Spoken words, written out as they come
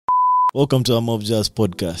Welcome to our Mob Jazz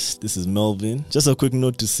podcast. This is Melvin. Just a quick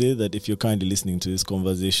note to say that if you're currently listening to this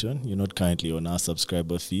conversation, you're not currently on our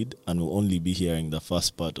subscriber feed and will only be hearing the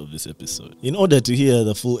first part of this episode. In order to hear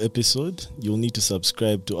the full episode, you'll need to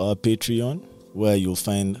subscribe to our Patreon, where you'll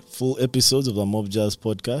find full episodes of the Mob Jazz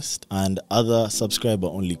podcast and other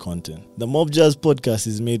subscriber-only content. The Mob Jazz podcast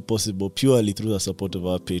is made possible purely through the support of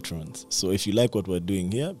our patrons. So if you like what we're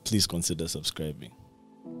doing here, please consider subscribing.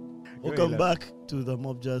 Welcome back to the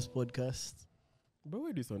Mob Jazz podcast. But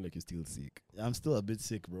why do you sound like you're still sick? I'm still a bit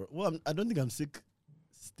sick, bro. Well, I don't think I'm sick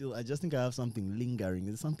still. I just think I have something lingering.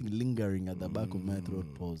 There's something lingering at the back of my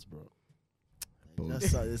throat. Pause, bro.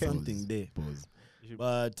 There's something there. Pause.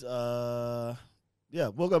 But, yeah,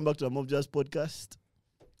 welcome back to the Mob Jazz podcast.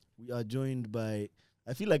 We are joined by,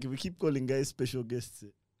 I feel like if we keep calling guys special guests,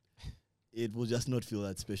 it will just not feel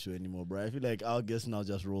that special anymore, bro. I feel like our guests now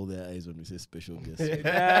just roll their eyes when we say special guests.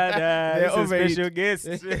 They're all special guests.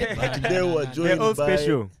 But today we're They're joined all by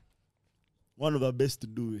special. one of our best to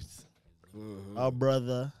do it. Our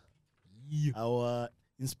brother, our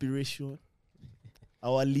inspiration,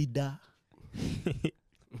 our leader,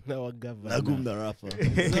 Our governor. Lagum the rapper.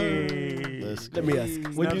 Let's go. Let me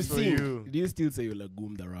ask. When you That's for sing, you. do you still say you're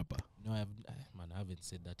Lagum the rapper? No, I haven't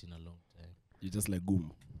said that in a long time. You just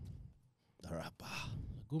Lagum. The rapper.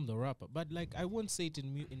 Goom the rapper, but like I won't say it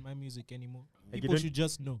in my music anymore. Like you People don't- should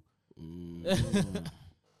just know.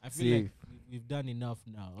 I feel Safe. like we've done enough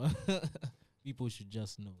now. People should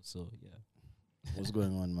just know. So yeah, What's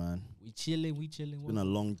going on, man? we chilling. It's been a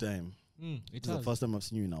long time. It It's the has. first time I've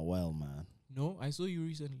seen you in a while, man. No, I saw you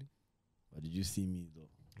recently. But did you see me, though?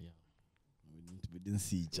 Yeah. We didn't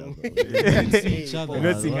see each other. We didn't see each other.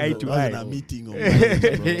 We're not seeing eye to Wasn't eye. a meeting or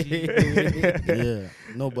marriage, bro. Yeah.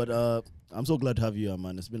 No, but I'm so glad to have you here,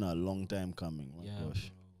 man. It's been a long time coming. My Yeah, gosh.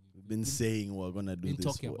 bro. We've been saying we're gonna do been this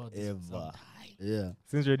talking about this for some forever. time. Yeah.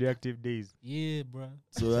 Since radioactive days. Yeah, bro.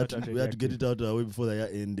 So we had Shout out to to get Reactive. it out of the way before the year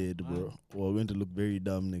ended, bro. Wow. We're going to look very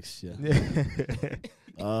dumb next year.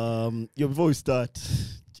 Before we start,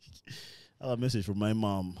 I have a message from my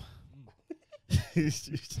mom. I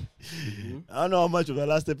don't know how much of the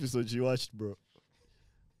last episode she watched, bro.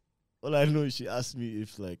 All I know is she asked me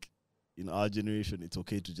if, like, in our generation, it's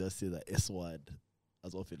okay to just say the S word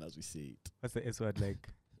as often as we say it. What's the S word like?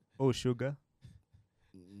 Oh, sugar.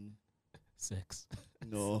 Sex.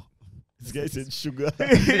 No. This guy said sugar.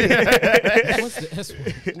 What's the S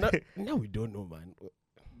word? No, we don't know, man.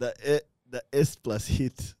 the S plus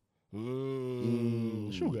hit.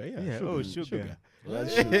 Sugar, yeah. Yeah, oh, sugar.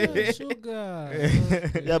 That's Ah, sugar. sugar.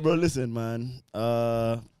 Yeah, bro, listen, man.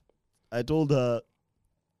 I told her,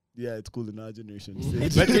 yeah, it's cool in our generation.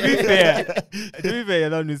 But to be fair, you're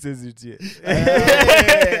not who says it yet.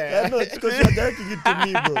 I know, because she's directing it to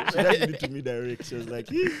me, bro. She directed it to me direct. She was like,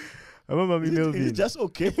 I remember me is Melvin. it just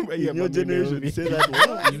okay in Yeah, your Mommy generation Melvin. to say that You know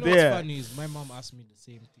word? what's There. funny is my mom asked me the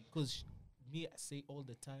same thing because me I say all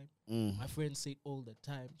the time. Mm. My friends say it all the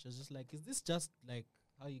time. She was just like, "Is this just like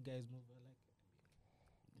how you guys move?" I'm like,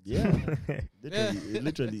 Yeah, literally, it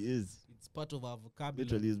literally is. it's part of our vocabulary.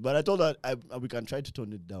 Literally is. But I told her we can try to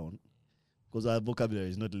tone it down because our vocabulary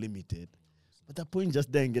is not limited. But the point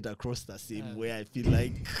just didn't get across the same Yeah. way. I feel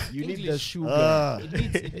like You need the English. sugar.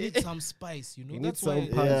 It needs some spice, you know. You That's need why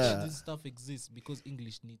some punch. this stuff exists because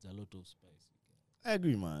English needs a lot of spice. I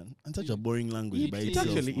agree, man. And such a boring language by It itself.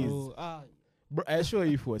 actually man. is. So, Bro, I assure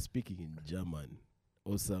you, if we were speaking in German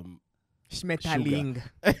or some Schmetterling.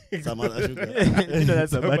 Some other sugar. You know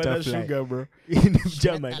that's a some other butterfly. sugar, bro. In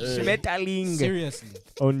German. Schmetterling. Schmetterling. seriously,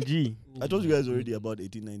 On G. I told you guys already about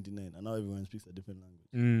 1899, and now everyone speaks a different language.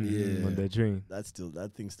 Yeah. On the train.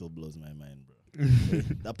 That thing still blows my mind, bro.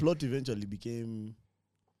 The plot eventually became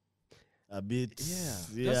a bit. is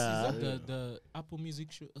Yeah. that the Apple Music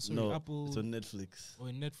show? Sorry, No, Apple it's on Netflix. or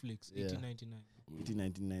Netflix, Yeah. 1899.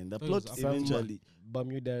 1899. The Thought it plot was some- eventually.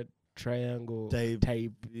 Bermuda Triangle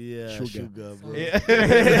Type. Yeah, sugar. sugar, bro. Yeah.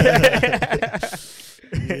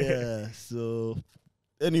 Yeah. So,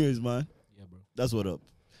 anyways, man, Yeah, bro. that's what up.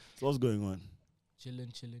 So, what's going on?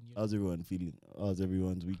 Chilling. You know. How's everyone feeling? How's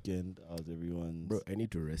everyone's weekend? How's everyone's. Bro, I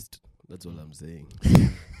need to rest. That's all I'm saying.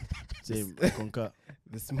 Same. I concur.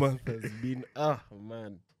 This month has been,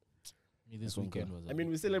 man. Me this I concur. weekend was. I mean,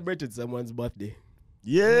 we celebrated someone's birthday.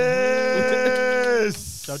 Yes!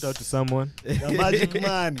 Shout out to someone. The Magic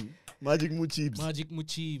Man. Magic Muchibs. Magic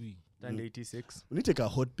Muchibi. Turned Mm. 86. We need to take a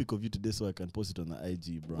hot pic of you today so I can post it on the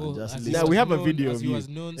IG, bro. and Well, just as list he Now was we have a known- video as of he you. was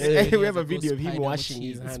known Eh, 7 we years have a ago, video of him Spider washing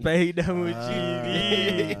his Muchibi. hand. Spider Ah.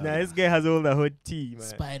 Muchibi. Nah, this guy has all the hot tea, man.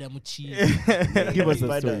 Spider Muchibi. Give us a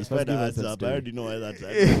Spider, story. First Spider give us adds a up. I story. already know why that's. I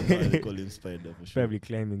know why they call him Spider for sure. Probably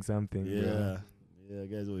claiming something. Yeah. bro. Yeah,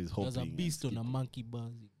 guys always There's hopping. a and beast on a skipping. monkey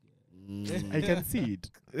buzz. I can see it.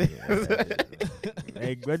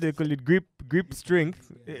 Like, what do they call it? Grip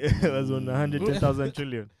strength. It was on 110,000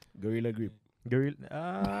 trillion. Gorilla grip.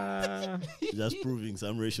 Gorilla. Just proving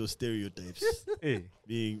some racial stereotypes. Hey.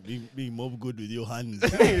 Being mob good with your hands.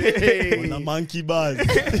 On a monkey bars.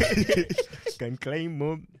 Can climb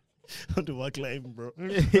mob. On the work climb, bro.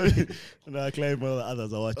 And I climb while the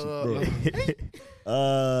others are watching, bro.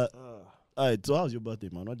 Alright, so how's your birthday,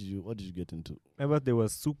 man? What did you get into? My birthday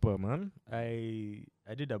was super, man. I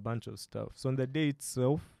did a bunch of stuff. So on the day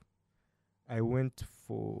itself, I went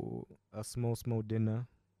for a small dinner.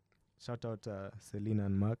 Shout out Selena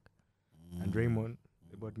and Mark and Raymond.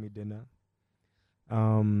 They bought me dinner.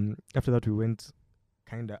 After that, we went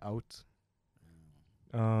kinda out.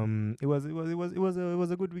 It was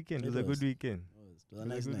a good weekend. It was a good weekend. It was a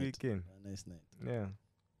nice night. A nice night. Yeah.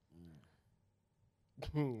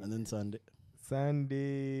 And then Sunday.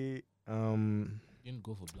 Didn't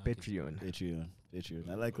go for blankets. Patreon.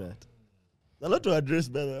 I like that. A lot to address,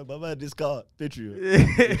 better. Baba, this car, Patreon.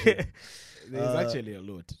 There's actually a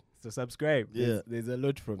lot. So subscribe. Yeah. There's a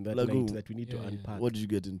lot from that Lagoon. night that we need to Yeah. unpack. What did you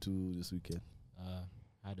get into this weekend?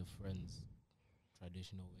 Had a friend's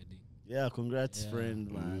traditional wedding. Yeah, congrats, Yeah.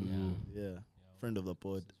 friend, man. Yeah. Yeah, Friend of the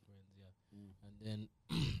pod. friends, yeah. And then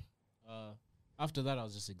after that, I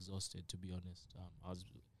was just exhausted, to be honest. I was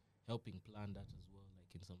helping plan that as well,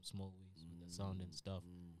 like in some small ways with the sound and stuff.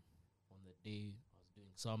 On the day, I was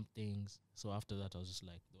doing some things. So after that, I was just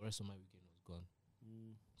like, the rest of my weekend was gone.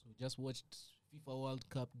 So we just watched FIFA World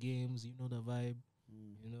Cup games. You know the vibe.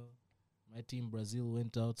 You know, my team Brazil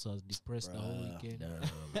went out, so I was depressed the whole weekend.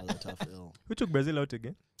 That was a tough L. Who took Brazil out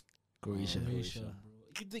again? Croatia. Croatia, bro.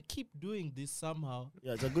 They keep doing this somehow.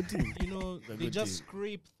 Yeah, it's a good team. You know, It's a they good just team.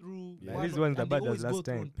 scrape through. Yeah. one This or- one's and the they bad as always go last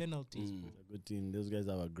through time. on penalties. Bro. It's a good team. Those guys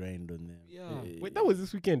have a grind on them. Yeah. Wait, that was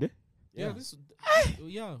this weekend, eh? Yeah, this.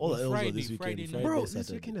 Yeah, All on the L's were Friday, this weekend, Friday Friday. night. Bro, Saturday.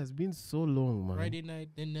 this weekend has been so long, man. Friday night,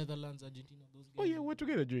 then Netherlands, Argentina. Those games. Oh yeah, we're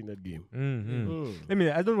together during that game. I mean,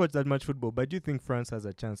 I don't watch that much football, but do you think France has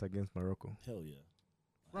a chance against Morocco? Hell yeah.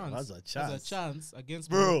 France Has a chance. has a chance against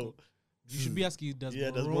Bro. Morocco. You should be asking, does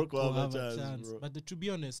Yeah, Morocco, does Morocco have a chance? bro? But to be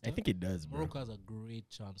honest, I think it does, bro. Morocco has a great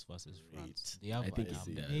chance versus France. They have I think an it does.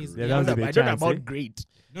 amazing. Yeah, they have that's a I big don't know chance, about eh? great.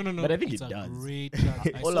 No, But I think it's it a does. great chance.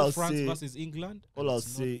 I All saw I'll France say- versus England. All and I'll it's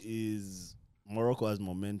say is Morocco has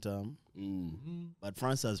momentum, not- but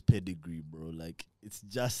France has pedigree, bro. Like it's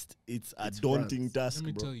a It's daunting France. task, Let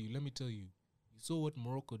me bro. tell you. You saw what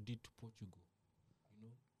Morocco did to Portugal. You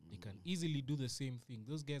know, they can easily do the same thing.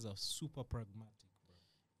 Those guys are super pragmatic, bro.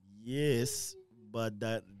 Yes, but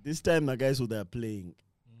that this time the guys who they're playing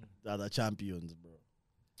are the champions, bro.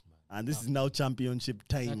 And this is now championship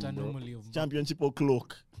time, That bro. anomaly of Championship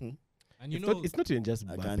o'clock. And you It's know, not, it's not even just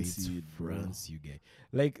I Mbappe, can't it's see it, bro. France, you guys.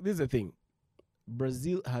 Like, this is the thing.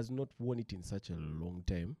 Brazil has not won it in such a long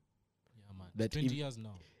time. yeah, man. that 20 if- years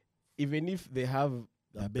now. Even if they have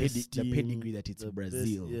The the best team, pedigree that it's the best-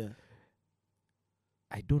 Brazil. yeah,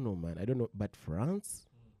 I don't know, man. I don't know. But France,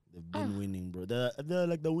 they've been winning, bro. They're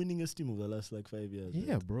like the winningest team of the last like 5 years.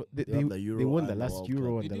 yeah, like. bro. They They have the Euro they won the and the last World Euro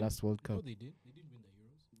Cup. and They the did- last World No, Cup. they did. They did win the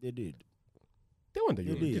Euros. They did. They won the They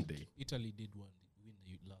Euro, did. didn't they? Italy did win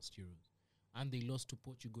the last Euros. And they lost to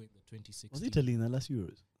Portugal in the 2016. Was Italy in the last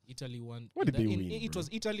Euros? Italy won. What did they win, It bro? was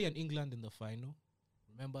Italy and England in the final.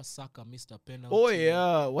 Remember, Saka missed a penalty. Oh,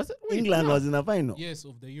 yeah. Was it? Wait, England yeah. was in the final. Yes,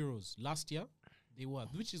 of the Euros. Last year, they won.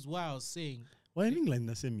 Which is why I was saying, Why in England in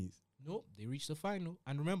the semis? no, they reached the final.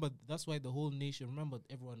 And remember, that's why the whole nation, remember,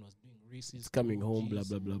 everyone was doing racist. It's coming home, blah, emojis.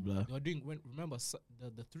 blah, blah, blah. They were doing, remember,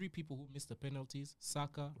 the three people who missed the penalties,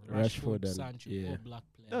 Saka, Rashford Rashford, and- Sancho, yeah. all black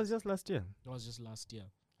players. That was just last year. last year.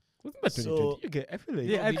 Wasn't that So- 2020? Okay, I feel like.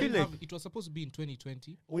 Yeah, No, I they feel didn't like- have- it was supposed to be in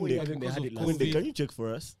 2020. When Oh, they, yeah, then they because had of it last when they, COVID. can you check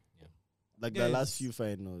for us? Yeah. Like Guys, the last few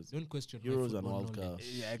finals. Don't question my Euros and football World Cup. knowledge.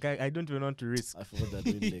 Yeah, I don't even want to risk. I forgot that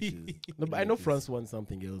Windex is. No, but I know Windex is- France won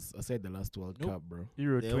something else aside the last World Nope. Cup, bro.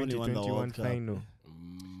 Euro They only won the 2021 World Cup. final.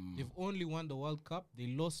 They've only won the World Cup. They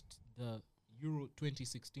lost the Euro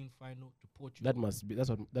 2016 final to Portugal. That must be what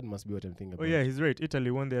I'm thinking about. Oh yeah, he's right.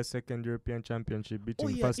 Italy won their second European championship, beating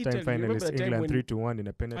yeah, first-time Italy. Remember finalists the time England when- 3-1 in a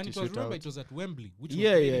and penalty it was, remember, shootout. it was at Wembley, which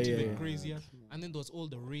Yeah, was yeah, made it yeah, even yeah. crazier. And then there was all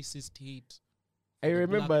the racist hate. I the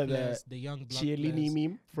remember black the players, the young black Chiellini players.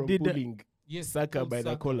 meme from Did, pulling Yes, Saka pulled by the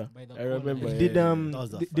Saka collar. by the I remember, collar. yeah. Did That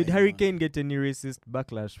was a did fine Harry one. Kane get any racist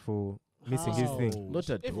backlash for missing his thing? How? Not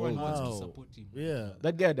at Everyone all. wants Wow. to support him. Yeah.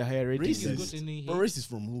 That guy had a higher rating. Think he's than- got any But hate? racist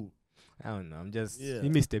from who? I don't know. I'm just Yeah. he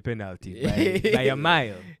missed a penalty by a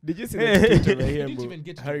mile, Did you see that tweet over He here, didn't bro? even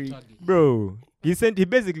get to the Harry, target. bro. He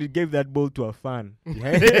basically gave that ball to a fan.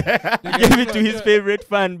 Behind he gave it to his favorite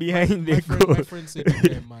fan behind the goal. My friend said,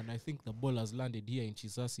 "Yeah, man, I think the ball has landed here in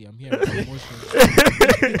Chisasi. I'm hearing commotion."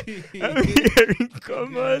 I'm hearing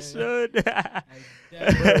commotion.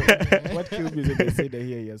 What killed me is when they said that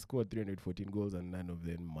here he has scored 314 goals and none of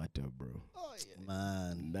them matter, bro.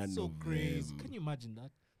 Man. None So of crazy. them. Can you imagine that?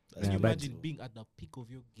 That's Can you but- imagine being at the peak of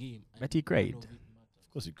your game? and But he none cried. of it matters?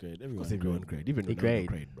 Of course you cried. Of Everyone, course, everyone cried. Even He Ronaldo cried.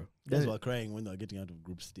 cried, bro. Guys were crying when they were getting out of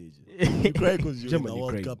group stages. You cry because you're in the Germany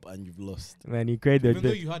World cried. Cup and you've lost. Man, he cried Even that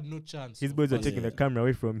though you had no chance. his of boys were passing. taking the Yeah. camera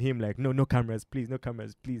away from him, like, no cameras, please, no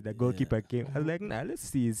cameras, please. The Yeah. goalkeeper came. I was like, nah, let's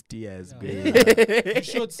see his tears, Yeah. bro. You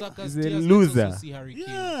showed Saka's He's a tears, loser. Let's also see Harry Kane.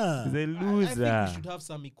 Yeah. He's a I think loser. we should have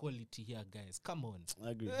some equality here, guys. Come on. I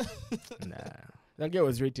agree. Nah. That guy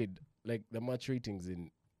was rated, like the match ratings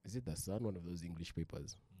in, is it the Sun, one of those English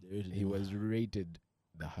papers? He was rated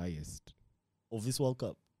the highest. of this World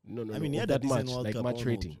Cup. No, I mean, he of had a that decent match, World like Cup match almost.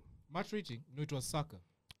 rating. Match rating? No, it was Saka.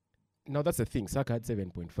 Now that's the thing. Saka had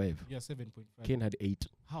 7.5. Yeah, 7.5. Kane had 8.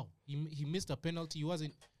 How? He missed a penalty. He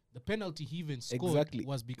wasn't. The penalty he even scored Exactly.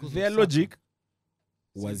 was because Their of logic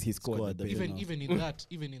Saka. was he scored scored the the penalty. penalty.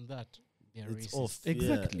 Even in that, they're It's racist. off.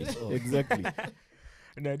 Exactly. Yeah, it's off. Exactly.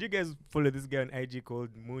 Now, do you guys follow this guy on IG called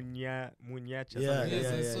Munyacha? Yeah, something? yeah,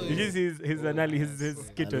 Yes, I yeah. saw Did you it. see his analysis, his I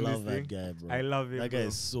skit I on love this that thing? guy, bro. I love him. That guy bro.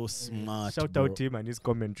 is so smart. Shout bro. out to him and his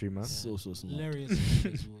commentary, man. So smart. Hilarious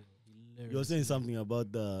as well. Hilarious. You're saying something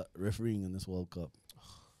about the refereeing in this World Cup.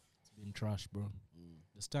 It's been trash, bro.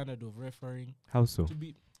 The standard of refereeing How so? to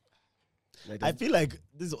be Like, I feel like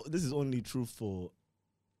this is only true for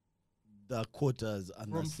the quarters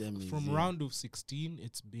and from the semis. from yeah. round of 16.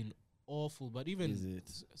 It's been awful, but even Is it?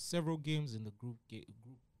 several games in the group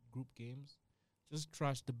games, just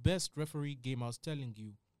trash. The best referee game I was telling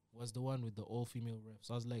you was the one with the all female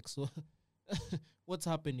refs. I was like, so what's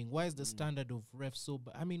happening? Why is the standard of refs so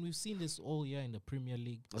bad? I mean, we've seen this all year in the Premier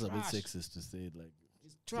League. That's a bit Trash. sexist to say it like.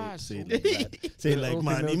 It's trash. Say it so like that. Say it like, Okay,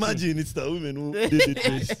 man, okay. imagine it's the women who did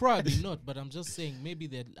it. first. Probably not, but I'm just saying maybe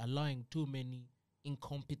they're allowing too many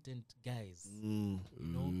incompetent guys. Mm.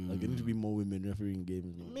 No. Like, there need to be more women refereeing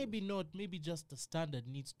games. Man. Maybe not. Maybe just the standard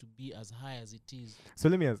needs to be as high as it is So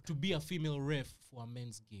let me ask. to be a female ref for a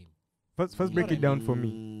men's game. First You break know it what I down for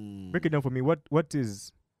me. Mm. Break it down for me. What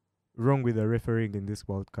is wrong with the refereeing in this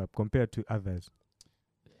World Cup compared to others?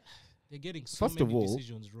 They're getting so First of many all,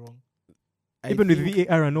 decisions wrong. Even with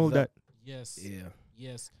VAR and all that. Yes. Yeah.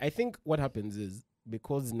 Yes. I think what happens is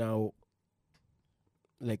because now,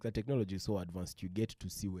 like the technology is so advanced, you get to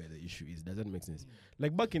see where the issue is. Does that make sense?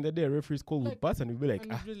 Like back in the day, referees call would Like- pass and we'd be like,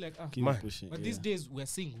 And ah, it's really like, Keep Man. pushing. but yeah. these days we're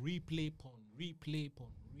seeing replay porn.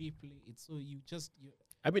 It's so you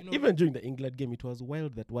I mean, No. even during the England game, it was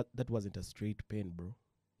wild that wasn't a straight pen, bro.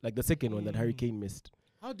 Like the second one that Harry Mm. Kane missed.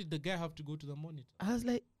 how did the guy have to go to the monitor? I was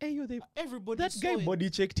like, hey, yo, Everybody that saw guy it. body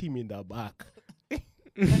checked him in the back. Like,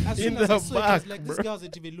 as in soon as I the saw it, I was back, like, this bro. guy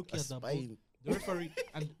wasn't even looking A at the ball. spine. The referee,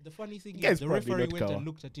 and the funny thing Guy's is, the probably referee not went Kawa. and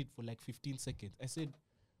looked at it for like 15 seconds. I said,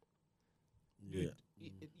 Yeah.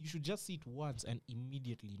 you should just see it once and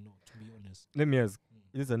immediately know, to be honest. Let me ask.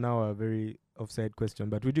 This is now a very offside question,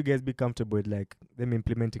 but would you guys be comfortable with like them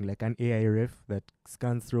implementing like an AI ref that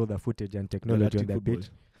scans through the footage and technology on the Galactic pitch,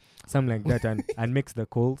 something like that, and makes the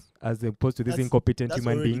calls as opposed to these That's- incompetent That's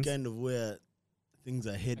human already beings? kind of where things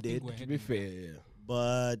are I headed. think we're To be heading fair, there. yeah.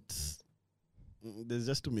 But there's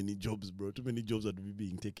just too many jobs, bro. Too many jobs that will be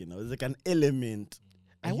being taken now. There's like an element,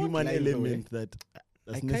 a I won't human lie, though, element that's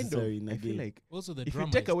I kind of, necessary in a I feel game. like, Also, the If you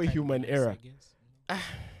drama take is away kind of human nice, error, I guess.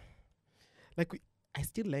 I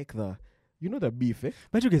still like the beef, eh?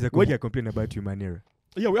 But you guys are When- you're complaining about human error.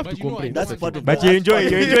 Yeah, we have But to you know, I complain. know That's I part feel of like- But you enjoy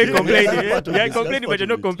That's complaining. part of You're it. That's complaining, but you're part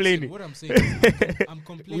not of it. complaining. What I'm saying is I'm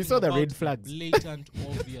complaining We saw the about red flags. blatant,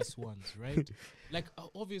 obvious ones, right? Like,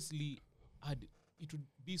 obviously, it would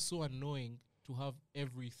be so annoying to have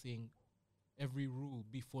every rule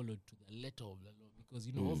be followed to the letter of the law. Because,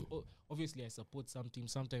 you know, obviously I support some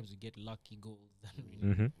teams. Sometimes we get lucky goals that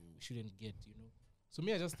Mm-hmm. we shouldn't get, you know. So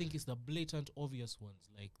me, I just think it's the blatant, obvious ones,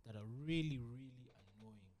 like, that are really, really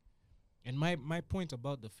annoying. And my point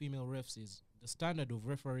about the female refs is the standard of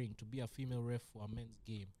refereeing to be a female ref for a men's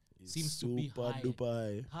game It's seems to be super higher.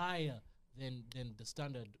 duper high. higher than the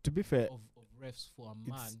standard To be fair, of refs for a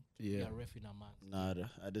man It's- to be yeah. a ref in a man. Nah,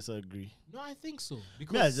 I disagree. No, I think so.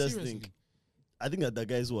 Because Me, I just seriously, think I think that the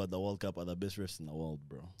guys who are at the World Cup are the best refs in the world,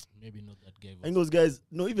 bro. maybe not that guy. And those guys,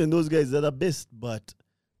 no, even those guys, they're the best, but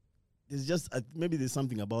there's just maybe there's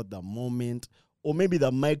something about the moment or maybe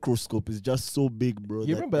the microscope is just so big, bro.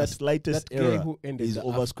 You remember the that slightest guy error who ended is the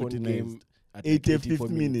over AFCON game scrutinized. at like 85th 84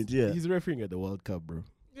 minute, yeah. He's refereeing at the World Cup, bro.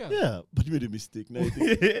 Yeah, but you made a mistake. Now you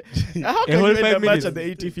think- How A can whole you end 5 the match minutes. at the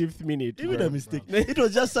 85th minute? you made bro? a mistake. It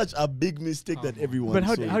was just such a big mistake that Come on. everyone But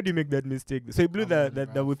how saw do it. you make that mistake? So he blew Come on, there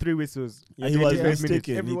bruv. were 3 whistles. And he was 85 minutes.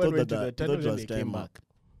 mistaken. He Everyone thought went to that the he thought tunnel it and was they came time back. mark.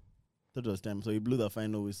 Thought it was time, so he blew the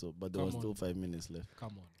final whistle, but there was Come still on. 5 minutes left.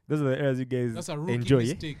 Come on. Those are the errors you guys That's a rookie enjoy.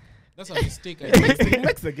 mistake. That's a mistake I It made.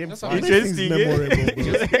 makes the game That's a fun. It makes things Interesting, eh? memorable, bro.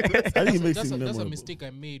 Just- I think it makes that's things a memorable. mistake I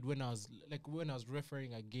made when I was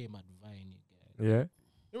refereeing a game at Vine. Yeah.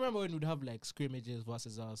 You remember when we'd have like scrimmages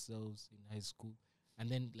versus ourselves in high school, and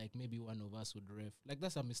then like maybe one of us would ref. Like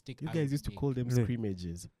that's a mistake. You I guys used to make. call them Yeah.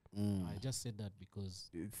 scrimmages. Mm. I just said that because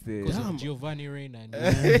It's Damn. of Giovanni Reina and I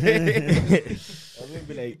was gonna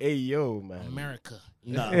be like, hey, yo, man. America.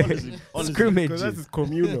 Nah, honestly, Scrimmage. Because that's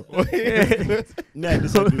communal. nah, I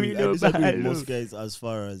disagree. We know I disagree with bad most look. guys as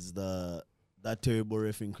far as that terrible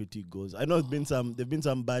refing critique goes. I know there've been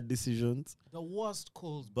some bad decisions, The worst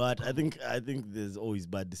calls. but I think there's always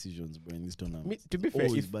bad decisions, bro, in this tournament. To be fair,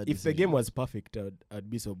 Always if bad the decisions. game was perfect, I'd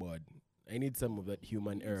be so bored. I need some of that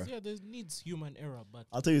human error. Yeah, there needs human error, but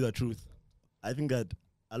I'll tell you the truth. I think that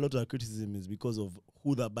a lot of our criticism is because of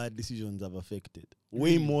who the bad decisions have affected,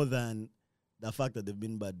 way Really? more than the fact that they've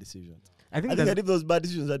been bad decisions. I I think think that's that if those bad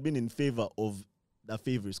decisions had been in favor of the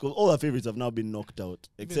favorites, because all the favorites have now been knocked out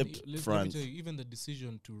except let me France. tell you, even the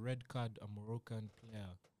decision to red card a Moroccan player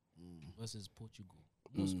versus Portugal.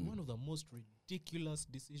 One of the most ridiculous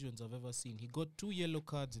decisions I've ever seen. He got 2 yellow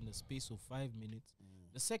cards in the space of 5 minutes.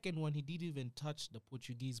 The second one, he didn't even touch the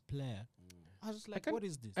Portuguese player. I was like, can- what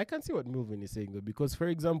is this? I can see what Milvin is saying, though, because, for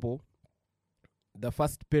example, the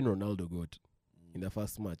first pen Ronaldo got in the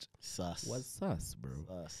first match Sus. was sus, bro.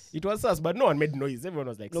 Sus. It was sus, but no one made noise. Everyone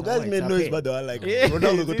was like, No, "Sawa, guys it's made a noise, pen." but they were like, Yeah.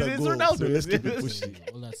 Ronaldo got a It's goal, Ronaldo. so let's keep it pushing.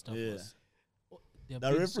 All that stuff Yeah. was. There have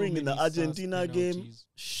The been so refereeing in the many sus Argentina game, penalties.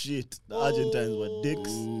 shit, the Argentines were dicks.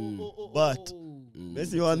 Mm. But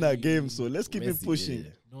Messi won that game, so let's keep it Messi, pushing.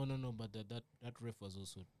 yeah. No, but that ref was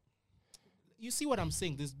also. You see what I'm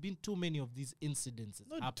saying? There's been too many of these incidents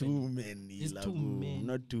Not happening. too many, There's too Lagu. many.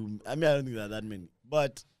 Not too. I mean, I don't think there are that many.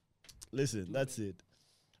 But listen, that's it,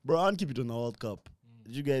 bro. I want to keep it on the World Cup.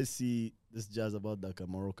 Did you guys see this jazz about that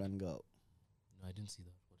Moroccan girl? No, I didn't see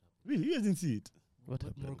that. What happened? Really, you guys didn't see it? What What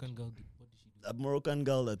happened? Moroccan girl did? What did she do? That Moroccan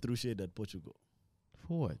girl that threw shade at Portugal.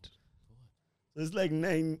 For what? So it's like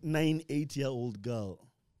 8-year-old girl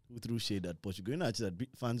who threw shade at Portugal. You know, actually, that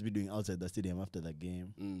fans be doing outside the stadium after the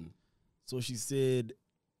game. So she said,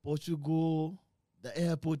 Portugal, the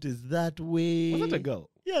airport is that way. Was that a girl?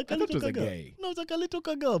 Yeah, I thought it was Kalitoka a girl. guy. No, it's a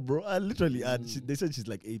Kalitoka girl, bro. I literally, and they said she's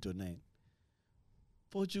like 8 or 9.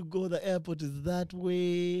 Portugal, the airport is that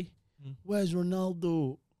way. Where's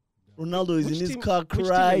Ronaldo? Ronaldo is Which in his team- car which team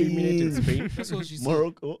eliminated crying. Spain? That's what she said.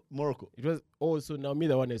 Morocco. It was also now me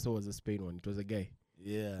the one I saw was a Spain one. It was a guy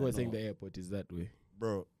Yeah. who was saying no. the airport is that way.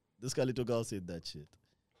 Bro, this Kalito girl said that shit.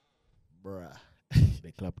 Bruh.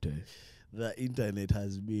 They clapped her. The internet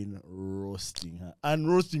has been roasting her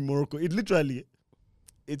and roasting Morocco.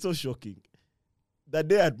 It's so shocking. The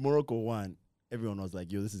day at Morocco won, everyone was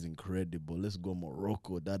like, yo, this is incredible. Let's go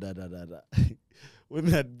Morocco. Da da da da da. When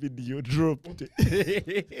that video dropped,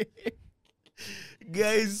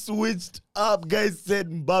 guys switched up. Guys said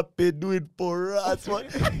Mbappe, do it for us. What?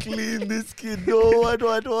 Clean this kid. No, what?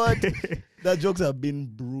 The jokes have been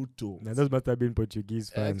brutal. Now those must have been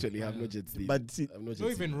Portuguese I fans. actually have not yet seen. But see, I've not No,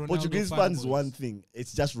 yet even seen. Ronaldo Portuguese fans is fanboys. one thing.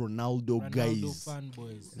 It's just Ronaldo, Ronaldo guys.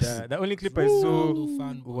 fanboys. The only clip I Ronaldo saw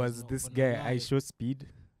fanboys, was no, this for guy, I Ronaldo. show speed,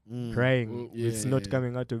 Mm. crying yeah, with snot yeah.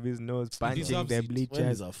 coming out of his nose, punching deserves the it. When bleachers.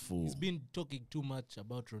 is a fool? He's been talking too much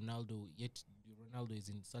about Ronaldo, yet Ronaldo is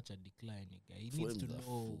in such a decline. He For needs to him is a know.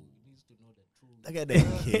 fool. He needs to know the truth. That guy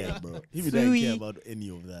doesn't care, bro. He doesn't care Sweet. about any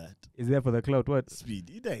of that. Is there for the clout? What? Speed.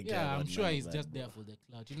 He doesn't care. Yeah, I'm about sure none of he's that, just bro. there for the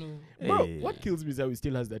clout. You know, Bro, Hey. what kills me is how he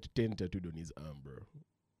still has that 10 tattooed on his arm, bro.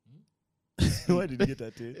 Why did he get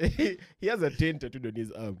that? He has a 10 tattooed on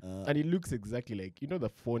his arm. Uh, And it looks exactly like, the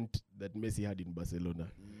font that Messi had in Barcelona.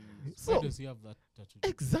 why So, does he have that tattoo?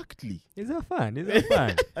 exactly. Is that fun? Is that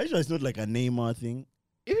fun? Are you sure it's not like a Neymar thing?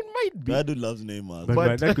 It might be. That dude loves Neymar.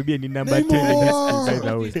 but that could be any number Neymar! 10 against Oh, by the Some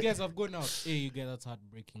of way. these guys have gone out. Hey, you guys, that's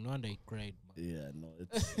heartbreaking. No wonder he cried. Man. Yeah, no.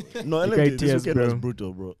 It's no. You Let me cried tell you, this tears, weekend was bro.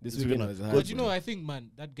 brutal, bro. This weekend was hard. But you know, I think,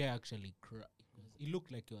 man, that guy actually cried. He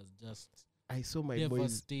looked like he was just I saw my boys.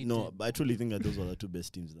 devastated. No, but I truly think that those were the two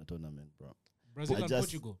best teams in the tournament, bro. Brazil I and just-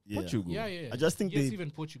 Portugal. Yeah. Portugal. Yeah. I just think yes, they-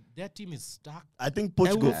 even Portugal. Their team is stacked. I think I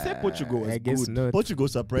Portugal. will say Portugal was I guess good. not. Portugal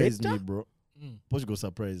surprised Better? me, bro. Mm. Portugal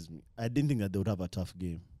surprised me. I didn't think that they would have a tough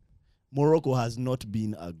game. Morocco has not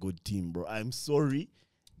been a good team, bro. I'm sorry.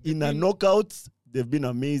 In a been- knockout, they've been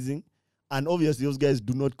amazing. And obviously, those guys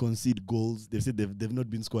do not concede goals. They've said they've not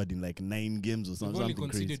been scored in like 9 games or They've something, only something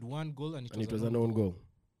conceded crazy. one goal, and And it was an own goal.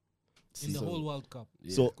 in the So, whole World Cup.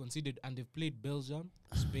 Yeah. So- They've conceded, and they've played Belgium,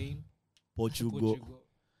 Spain, Portugal.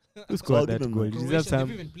 Who I'll scored give that them goal? that. Is that Croatia. some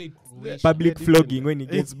They've even played Croatia. public Yeah, flogging when he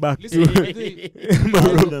gets back? Listen, to I'll give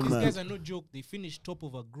these them that. guys are no joke. They finished top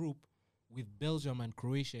of a group with Belgium and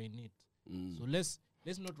Croatia in it. Mm. So let's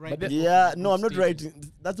not write. But them off Yeah, as no, good I'm not statements.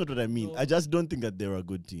 writing. That's not what I mean. So- I just don't think that they're a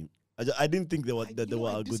good team. I didn't think they were I- that they you know, were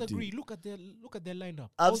I a good disagree. team. Look at their lineup.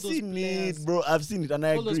 I've All those seen players- it, bro. I've seen it, and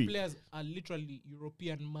I All those agree. players are literally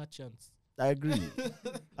European merchants. I agree.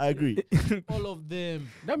 I agree. All of them.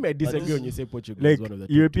 That may disagree those- when you say Portugal like is one of the top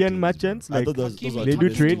two European teams, merchants, I like thought those Hakimi, are They do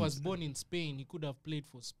two trade. Hakimi teams. was born in Spain. He could have played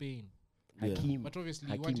for Spain, bro. Yeah. Hakimi. but obviously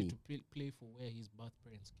he Hakimi. wanted to play for where his birth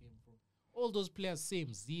parents came from. All those players, same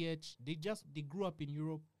Ziyech. They grew up in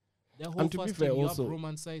Europe. Their whole And to be first fair team, you also- have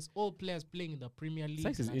Roman Saiz. All players playing in the Premier League.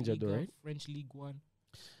 Saiz is La injured though, Liga, right? French League One.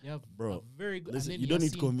 They have Bro, a very good. Listen, and then you don't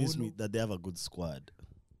need to Yassine convince me Bono. that they have a good squad.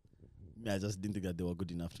 Me, I just didn't think that they were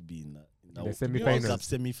good enough to be in The World semi-finals. Cup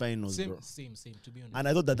semi-finals, bro. Same. To be honest, And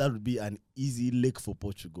I thought that would be an easy lick for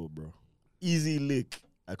Portugal, bro. Easy lick.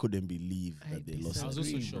 I couldn't believe I that they lost. I was also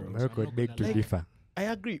disagree, shocked. bro. Morocco I'm not beg gonna to lie. differ. I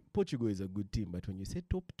agree. Portugal is a good team, but when you say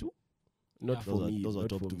top two, not Yeah. for Those are- me. those are not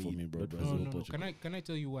top two for me, bro. not Brazil, for me. No. Portugal. Can I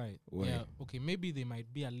tell you why? Why? Yeah. Okay. Maybe they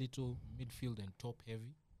might be a little midfield and top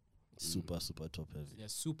heavy. Super top heavy. They're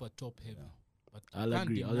super top heavy. Yeah. But I'll you can't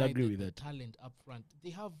agree. I'll deny agree with the that. talent up front. They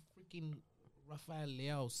have freaking Rafael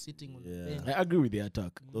Leao sitting on Yeah. the bench. I agree with the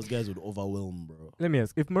attack. Those guys would overwhelm, bro. Let me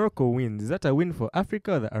ask: if Morocco wins, is that a win for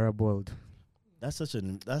Africa or the Arab world? That's such an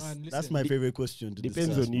Man, that's listen, my it favorite question to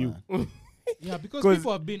Depends discuss, on you. man. Yeah, because 'Cause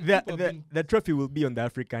people have been. The, people have the, been the trophy will be on the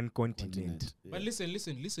African continent. Continent. But Yeah.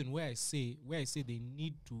 listen. Where I say they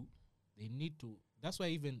need to. That's why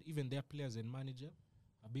even their players and manager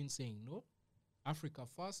have been saying no, Africa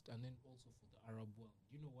first, and then also for the Arab world.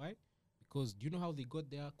 Do you know why? Because do you know how they got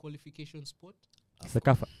their qualification spot?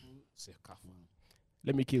 Sakafa. Sekafa.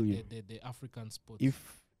 Let me kill you. The African spot.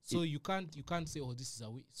 If So you can't say, oh, this is a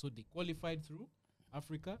way. So they qualified through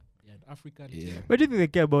Africa. They're an African yeah, team. But do you think they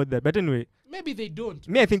care about that? But anyway, Maybe they don't.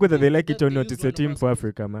 me, I think whether they like That it or they not, use it's one a of team our for schools.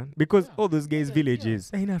 Africa, man. Because Yeah. all those guys' Yeah. villages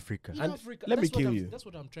are in Africa. In And Africa, let me that's what kill I'm- you. That's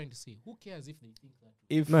what I'm trying to say. Who cares if they think that?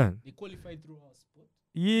 if Man, They qualified through our spot.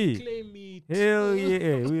 yeah. Claim it. Hell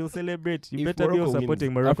yeah, we'll celebrate. You if better be all Morocco supporting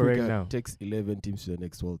wins, Morocco Africa right now. takes 11 teams to the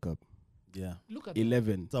next World Cup. Yeah. Look at that.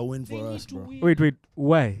 11. It's a win They for need us, to bro. win. Wait,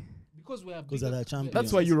 why? Because we are Because bigger- they're the champions.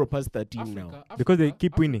 That's why Europe has 13 now. Africa, Because they Africa-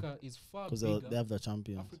 keep winning. Africa is far Because bigger. they have the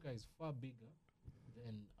champions. Africa is far bigger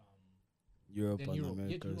than Europe than and Europe. Yet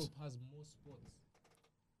Americas. Europe has more spots.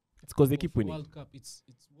 It's because they For- keep for winning. World Cup, it's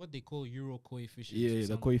what they call Euro coefficient. Yeah, or the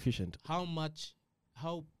something. coefficient. How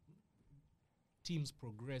teams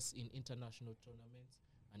progress in international tournaments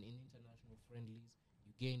and in international friendlies,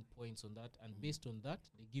 you gain points on that, and based on that,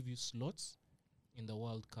 they give you slots in the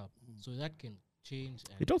World Cup. So that can change.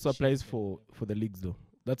 And It also shift applies and for whatever. the leagues, though.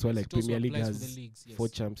 That's why, Yes, like, it also Premier League applies for has the leagues, yes. 4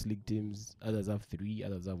 Champions League teams. Others have 3.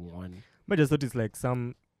 Others have 1. But I just thought it's like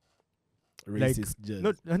some, Like, Racist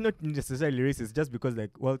judge. not necessarily racist, just because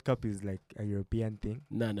like World Cup is like a European thing.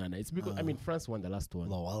 No. It's because, I mean, France won the last one.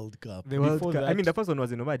 The World Cup. The World Before Cup. I mean, that- the first one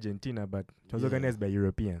was in Argentina, but it was Yeah. organized by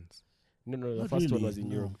Europeans. No, the Not first one really, was in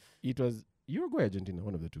no. Europe. It was Uruguay, Argentina,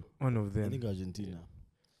 one of the two. One of I them. think Argentina.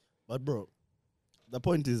 But bro, the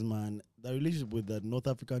point is, man, the relationship with the North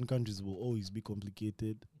African countries will always be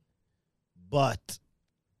complicated. But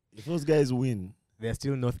if those guys win, They're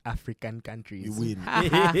still North African countries. we win.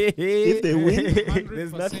 If they win,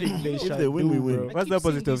 there's nothing they If shall they win, do, we win. bro. What's the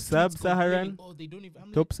opposite of sub-Saharan? Oh, they don't even.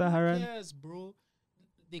 I'm Top like, Saharan? Who cares, bro?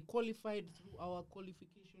 They qualified through our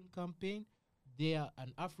qualification campaign. They are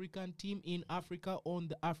an African team in Africa on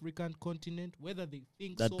the African continent. Whether they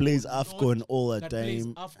think that so plays or not, AFCON all the that plays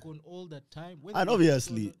time. AFCON all the time. Whether And they think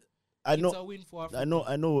so or obviously, not, I it's know, a win for Africa.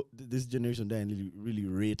 I know this generation doesn't really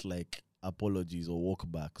rate like apologies or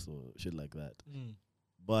walkbacks or shit like that. Mm,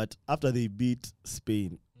 But after they beat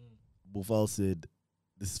Spain, mm. Boufal said,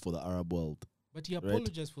 "This is for the Arab world." But he Right.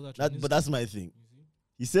 apologized for that. But that's my thing. You see?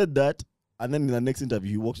 He said that, and then in the next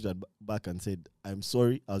interview, he walked that back and said, "I'm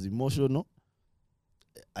sorry, I was emotional.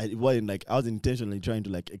 I was intentionally trying to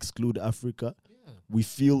like exclude Africa. Yeah. We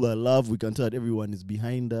feel the love. We can tell that everyone is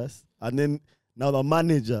behind us." And then now the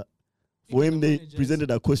manager, for Even him, the they managers-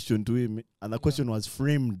 presented a question to him, and the question was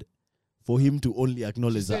framed for him to only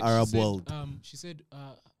acknowledge the Arab world. She said,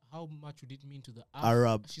 how much would it mean to the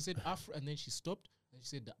Arab. She said Afro, and then she stopped. And she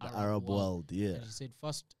said the The Arab world, yeah. And she said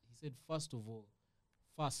first. He said first of all,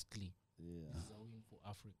 firstly, Yeah. This is a win for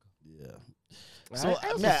Africa. Yeah. So, I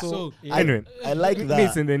also man, saw- so yeah. Anyway, I like It's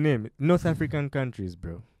that. in the name. North African countries,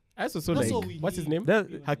 bro. I also saw That's like all we what's his need. name?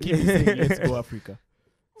 That- Hakim is saying, "Let's go Africa."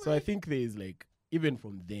 So I think there is like even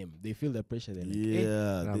from them, they feel the pressure. They're like, "Eh,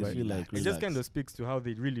 Yeah, Nah, they but feel like it just relax. kind of speaks to how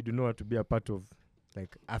they really do not want to be a part of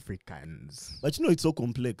like Africans. But you know, it's so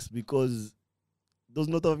complex because those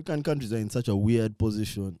North African countries are in such a weird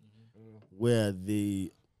position where they,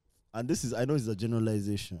 and this is, I know it's a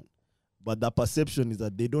generalization, but the perception is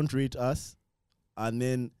that they don't rate us, and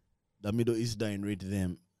then the Middle Eastern rate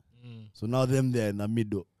them. Mm. So now they're in the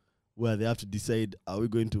middle, where they have to decide: are we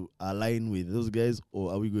going to align with those guys,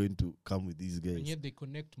 or are we going to come with these And guys? yet they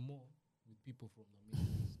connect more with people from the Middle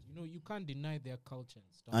East. You know, you can't deny their culture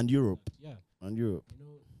and stuff. And like Europe. that. Yeah. And Europe. You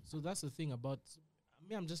know, so that's the thing about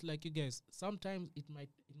me. I'm just like you guys. Sometimes it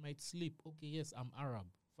might slip. Okay, yes, I'm Arab,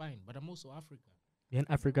 fine, but I'm also African. You're an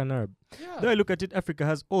African Arab. Yeah. Though I look at it, Africa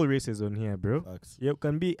has all races on here, bro. Facts. You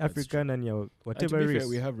can be That's African and you're and to whatever be fair, race.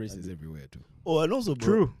 we have races everywhere too." Oh, and also, bro,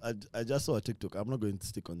 True. I just saw a TikTok. I'm not going to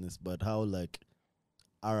stick on this, but how like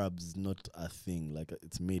Arabs is not a thing. Like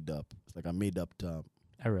it's made up. It's like a made up term.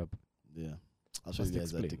 Arab. Yeah, I'll show you Just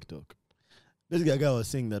guys that explain. TikTok. Basically, a guy was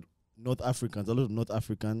saying that North Africans, a lot of North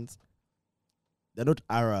Africans, they're not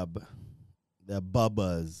Arab, they're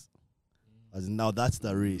Berbers. As in now, that's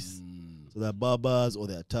the race. So they're Berbers, or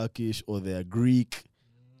they're Turkish, or they're Greek,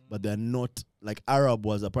 but they're not like Arab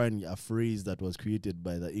was apparently a phrase that was created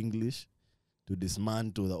by the English to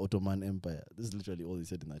dismantle the Ottoman Empire. This is literally all he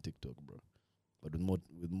said in that TikTok, bro. But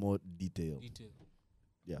with more detail. Detail.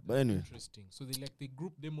 Yeah, but anyway. Interesting. So they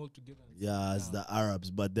group them all together. and say, Yeah, it's "Now, the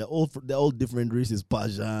Arabs, but they're all different races,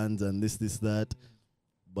 Persians and this that.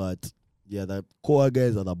 But yeah, the core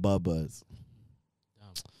guys are the Berbers. damn,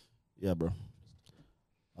 Yeah, bro.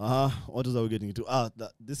 What else are we getting into?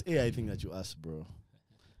 This AI thing that you asked, bro.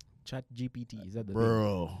 Chat GPT is that the thing?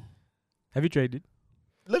 Bro, Have you tried it?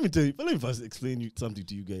 let me tell you. Let me first explain something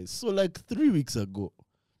to you guys. So, like 3 weeks ago,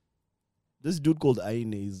 this dude called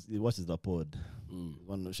Aine he watches the pod.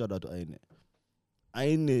 Shout out to Aine.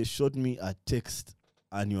 Aine shot me a text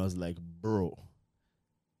and he was like, "Bro,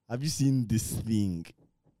 have you seen this thing?"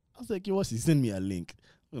 I was like, "Yo, what's he? Send me a link."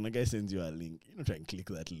 When a guy sends you a link, you don't try and click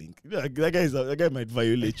that link. You know, that guy might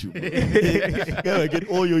violate you, bro. That guy might get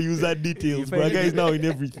all your user details, bro. That guy is now in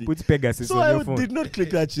everything. Put Pegasus So on I your phone. did not click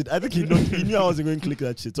that shit. I think he knew I wasn't going to click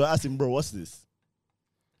that shit. So I asked him, "Bro, what's this?"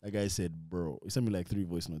 That guy said, "Bro," he sent me like 3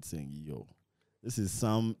 voice notes saying, "Yo, this is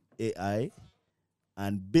some AI,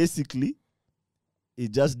 and basically,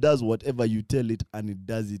 it just does whatever you tell it, and it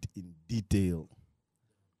does it in detail."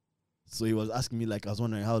 So he was asking me, like, I was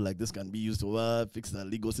wondering how like this can be used to fix the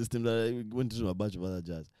legal system. That we went into a bunch of other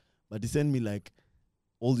jazz, but he sent me like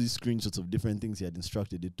all these screenshots of different things he had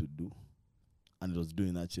instructed it to do, and it was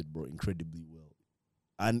doing that shit, bro, incredibly well.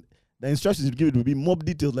 And the instructions you give it would be more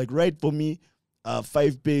detailed, like write for me a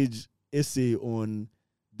 5-page essay on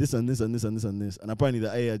this and this and this and this and this. And apparently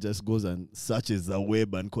the AI just goes and searches the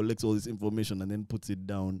web and collects all this information and then puts it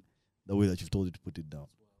down the way that you've told it to put it down.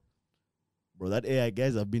 Bro, that AI,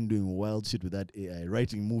 guys have been doing wild shit with that AI,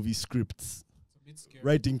 writing movie scripts, it's a bit scary.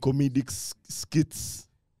 writing comedic skits.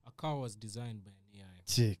 A car was designed by an AI.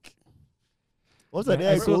 Check. What's Yeah, that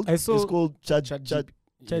AI called? I saw it's called Chat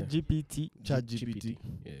ChatGPT. GPT.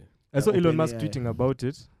 Yeah. I saw Elon Musk OpenAI. tweeting about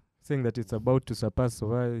it, saying that it's about to surpass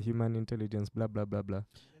over human intelligence, blah, blah, blah, blah.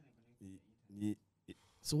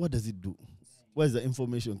 So what does it do? Where's the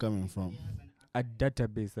information coming from? A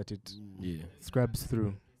database that it Yeah. scrubs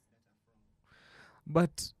through.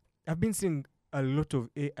 But I've been seeing a lot of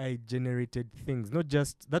AI generated things. Not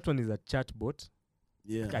just that one is a chatbot.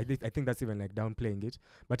 Yeah, I think that's even like downplaying it.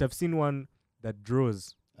 But I've seen one that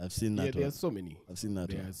draws I've seen Yeah, that there are one. so many. I've seen that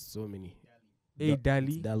There are one. so many. a It's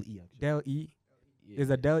DALI, DALL-E, actually. DALL-E. Yeah. There's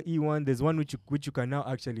a DALL-E one. There's one which you can now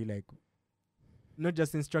actually like not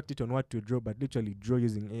just instruct it on what to draw, but literally draw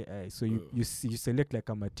using AI. So you you select like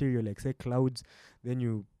a material, like say clouds, then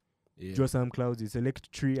you Yeah. draw some clouds. You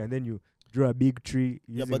select tree, and then you draw a big tree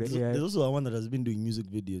Yeah, using but the there's, AI. there's also one that has been doing music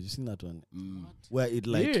videos. You seen that one? What? Where it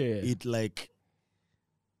Yeah.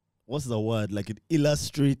 what's the word? Like it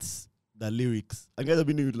illustrates the lyrics. I guys have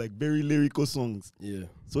been doing like very lyrical songs. Yeah.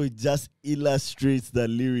 So it just illustrates the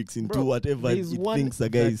lyrics into Bro, whatever it there's one thinks the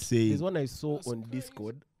guy that- is saying. There's one I saw That's on crazy.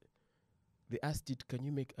 Discord. They asked it, "Can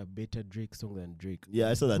you make a better Drake song than Drake?" Yeah,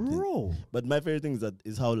 I saw that thing. Bro, But my favorite thing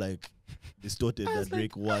is how like distorted I the was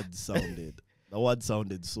Drake words sounded. The word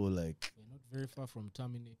sounded so like You're not very far from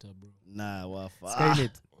Terminator, bro. nah, wafa.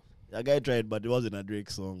 Skynet. That guy tried, but it wasn't a Drake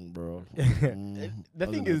song, bro. the Wasn't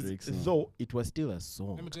thing a is, Drake song. though it was still a Let me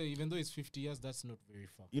song. tell you, even though it's 50 years, that's not very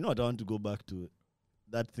far. You know what I want to go back to?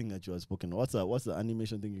 that thing that you were spoken. What's the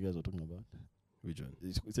animation thing you guys were talking about? Which one?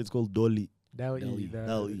 It's called Dolly. DALL-E,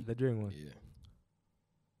 DALL-E. the drawing one. Yeah.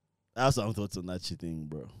 I have some thoughts on that shit thing,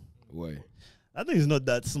 bro. Why? I think it's not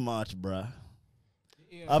that smart, bruh.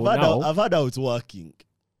 Yeah. I've heard how it's working.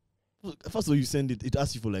 First of all, you send it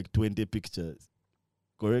asks you for like 20 pictures.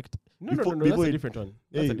 Correct? No, Before- that's before a it- different one.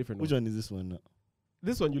 That's Hey, a different which one. one is this one now?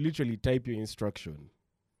 This one, you literally type your instruction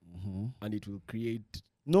Mm-hmm. and it will create.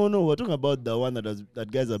 No, we're talking about the one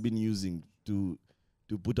that guys have been using to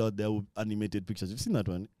put out their animated pictures. You've seen that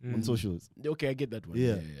one on Mm. socials. Okay, I get that one.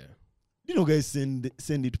 Yeah. You know, guys send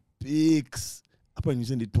it pics. Apparently, you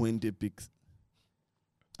send it 20 pics,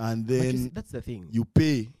 and But you then see, that's the thing. you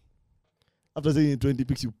pay. After sending 20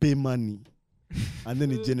 pics, you pay money, and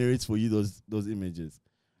then it generates for you those images.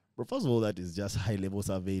 Bro, first of all, that is just high level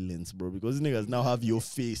surveillance, bro. Because these niggas now have your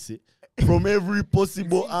face from every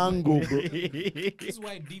possible angle, bro. This is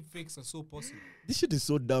why deepfakes are so possible. This shit is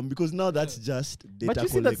so dumb because now that's just data But you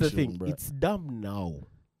see, that's the thing. bro. It's dumb now,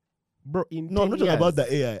 bro. In No, I'm 10 not talking about years-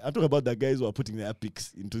 the AI. I'm talking about the guys who are putting their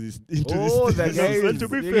pics into this. Oh, this the thing. guys. And to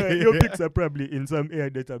be fair, your pics are probably in some AI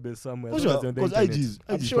database somewhere. For as long as sure, they're on the because internet. IG's.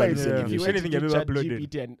 I'm IG's sure probably if, yeah. sending if you you shit. went Anything to you've ever uploaded.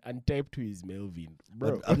 ChatGPT and type to his Melvin,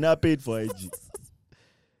 bro. I've never paid for IG.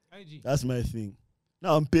 IG. That's my thing.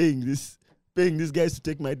 Now I'm paying these guys to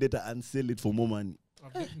take my data and sell it for more money.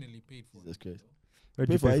 I've definitely paid for Jesus it. Christ. What do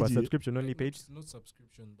Pay you for pay for a IG. subscription only Like, page? not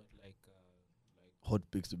subscription, but like Hot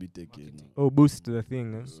pics to be taken. marketing. Oh, boost the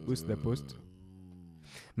thing, boost the post.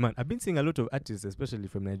 Mm. Man, I've been seeing a lot of artists, especially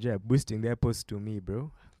from Nigeria, boosting their posts to me,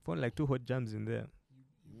 bro. Found like 2 hot jams in there.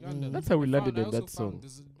 Uganda. Mm. That's how we I landed found- I on that also found song.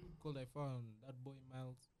 There's a dude called I found that boy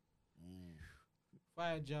Miles. Mm.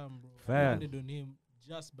 Fire jam, bro. Fire. I landed on him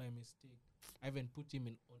just by mistake. I even put him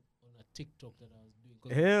on a TikTok that I was doing.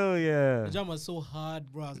 'Cause Hell yeah. the jam was so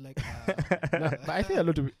hard, bro. I was like, Nah, but I think a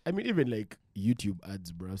lot of, I mean, even like YouTube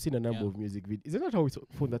ads, bro. I've seen a number Yeah. of music videos. Is that not how we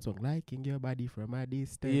found that song? Liking your body from a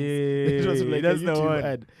distance. Yeah, It was like that's a the YouTube one.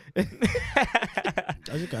 ad.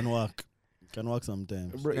 Actually, can work. Can work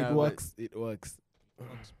sometimes. Bro, Nah, it but- works. It works.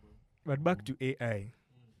 Fucks, bro. But back to AI.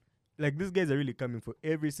 Like, these guys are really coming for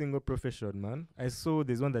every single profession, man. I saw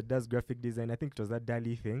there's one that does graphic design. I think it was that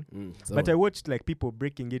DALL-E thing. But I watched like people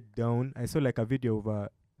breaking it down. I saw like a video of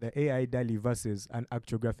the AI DALL-E versus an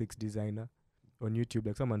actual graphics designer on YouTube.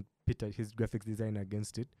 Like someone pitted his graphics designer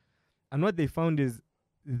against it. And what they found is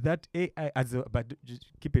that AI, but just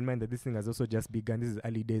keep in mind that this thing has also just begun. This is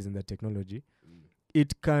early days in the technology.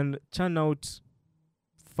 It can churn out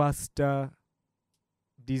faster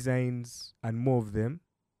designs and more of them.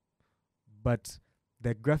 But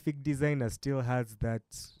the graphic designer still has that.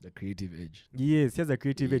 the creative edge. Yes, he has a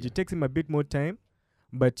creative edge. Yeah. It takes him a bit more time,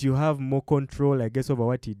 but you have more control, I guess, over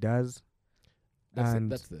what he does.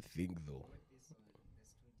 And That's the thing, though.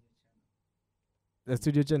 the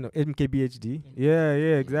studio channel, MKBHD. Yeah,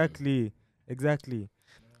 exactly.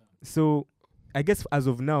 So, I guess as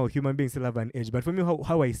of now, human beings still have an edge. But for me,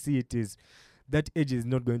 how I see it is that edge is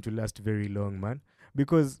not going to last very long, man.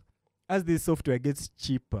 Because as this software gets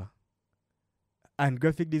cheaper, and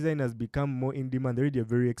graphic designers become more in demand, they're already a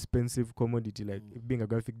very expensive commodity, like being a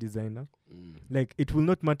graphic designer. Like, it will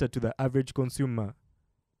not matter to the average consumer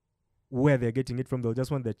where they're getting it from. They'll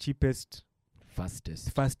just want the cheapest,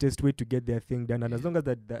 fastest way to get their thing done. And as Yeah. long as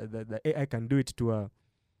the AI can do it to a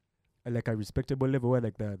respectable level where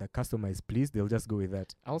like the customer is pleased, they'll just go with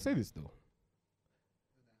that. I'll say this, though.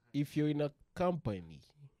 If you're in a company,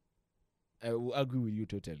 I will agree with you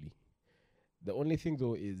totally. The only thing,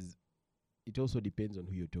 though, is it also depends on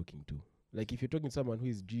who you're talking to. Like, if you're talking to someone who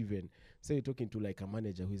is driven, say you're talking to like a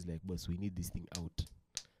manager who is like, boss, we need this thing out.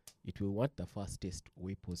 It will want the fastest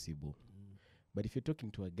way possible. But if you're talking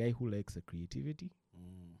to a guy who likes a creativity,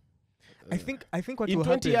 I think what in will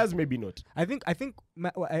 20 happen, years, maybe not.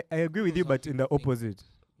 I agree with you, but in the opposite.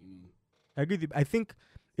 I agree with you. I think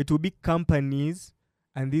it will be companies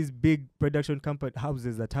and these big production company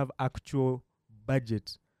houses that have actual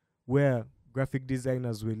budget where graphic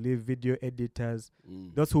designers will live, video editors,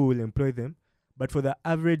 those who will employ them. But for the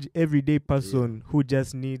average everyday person who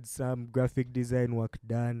just needs some graphic design work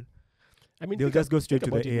done, I mean, they'll think just go straight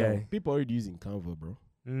think to about the it now. AI. People are already using Canva, bro.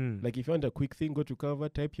 Like, if you want a quick thing, go to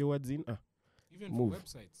Canva, type your words in. Even Move. for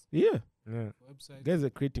websites. Yeah. Yeah. For websites. Guys are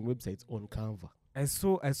creating websites on Canva. I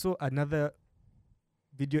saw another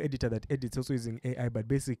video editor that edits also using AI, but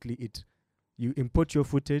basically you import your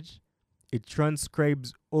footage, it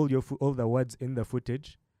transcribes all the words in the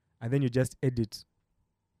footage, and then you just edit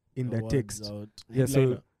in the text. Yeah, so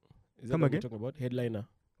Headliner. Is that come what again? we're talking about? Headliner.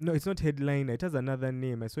 no, it's not Headliner. It has another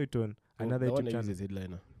name. I saw it on another the one YouTube I use channel. is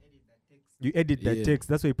Headliner. You edit the Yeah. text.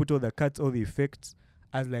 That's why you put all the cuts, all the effects,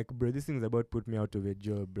 I was like, bro, this thing's about to put me out of a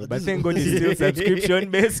job, bro. But But this thank is- God it's still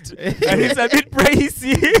subscription based, and it's a bit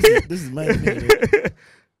pricey. This is my thing.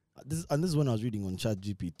 Like, this is when I was reading on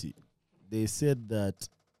ChatGPT. They said that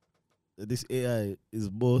this AI is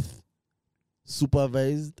both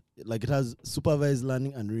supervised, like it has supervised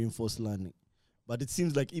learning and reinforced learning. But it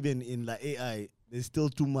seems like even in the AI, there's still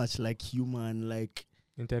too much like human, like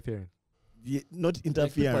Interfering. not people are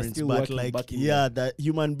interference, still but working like back in that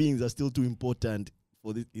human beings are still too important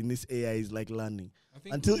for this in this AI is like learning. I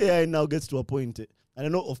think Until AI now gets to a point, and I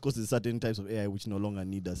know of course there's certain types of AI which no longer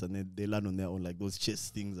need us, and then they learn on their own, like those chess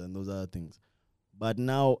things and those other things. But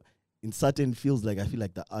now in certain fields, like I feel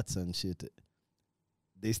like the arts and shit,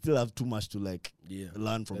 they still have too much to like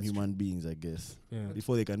learn from that's human beings, I guess, Yeah.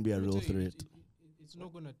 before they can be a Let me real tell you, threat. it's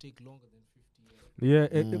not gonna take longer than 50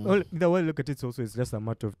 years. Yeah, the way I look at it also is just a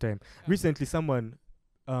matter of time. Recently, someone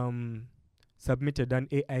submitted an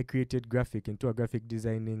AI created graphic into a graphic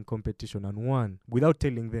designing competition and won without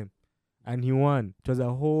telling them. And he won. It was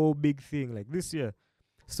a whole big thing like this year.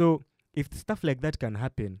 So if stuff like that can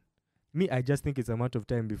happen, I just think it's a matter of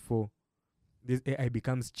time before this AI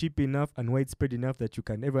becomes cheap enough and widespread enough that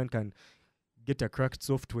everyone can get a cracked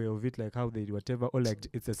software of it, like how they do whatever, or like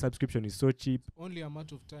it's a subscription is so cheap. Only a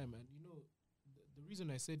matter of time, and the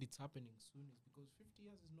reason I said it's happening soon is because 50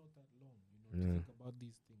 years is not that long. To think about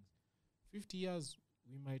these things. 50 years,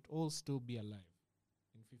 we might all still be alive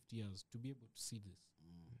in 50 years to be able to see this.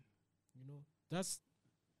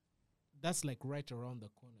 That's like right around the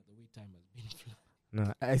corner. The way time has been flying.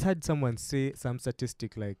 No, I heard someone say some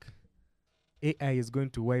statistic like AI is going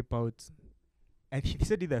to wipe out. He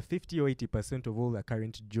said either 50 or 80% of all the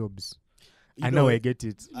current jobs. And now I get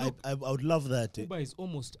it. I would love that. Uber is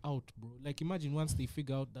almost out, bro. Like imagine once they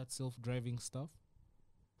figure out that self-driving stuff.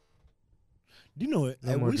 Do you know?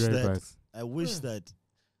 No more drivers. I wish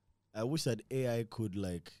that AI could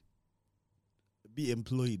like be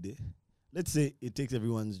employed. Let's say it takes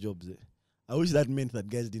everyone's jobs. I wish that meant that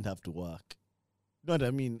guys didn't have to work. You know what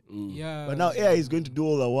I mean? Yeah. But now AI is going to do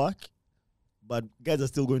all the work, but guys are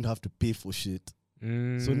still going to have to pay for shit.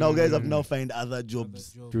 So now guys have now find other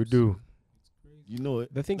jobs. to do. It's crazy. You know,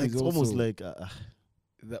 The thing like is it's also almost like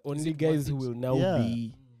the only it guys worth who it? will now Yeah.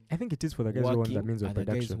 be I think it is for the guys who want the working means are of the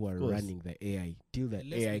guys production. who are Of course. running the AI till the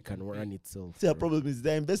Unless AI they can can run pay. itself. see, the bro. problem is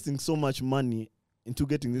they're investing so much money into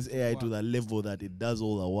getting this AI to Work. the level that it does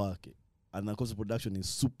all the work, and the cost of production is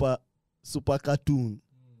super cartoon.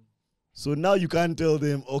 So now you can't tell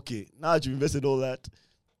them, okay, now that you invested all that,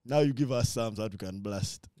 now you give us some so that we can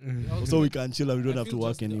blast, Mhm. so we can chill and we don't I have to feel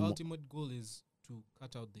work just anymore. The ultimate goal is to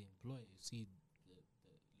cut out the employer. You see,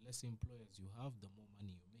 the less employers you have, the more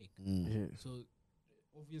money you make. Mm. So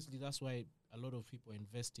obviously that's why a lot of people are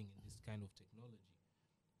investing in this kind of technology.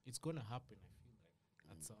 It's gonna happen, I feel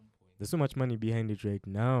like, at some point. There's so much money behind it right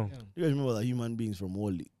now. Yeah. You guys remember the human beings from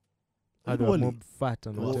Wall-E? How they were more fat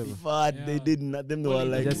and They were whatever. fat. They Yeah. did not. Them they were Wall-E,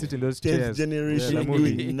 They like just sit in those 10th chairs. generation Yeah, the doing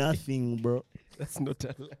movie. nothing, bro. That's not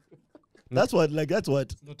a That's what.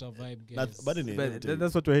 It's not a vibe, guys. That's, but anyway, But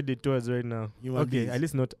that's what we're headed towards right now. Human Okay, beings. at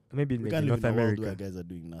least not maybe we like can't in live North in a world where America. guys are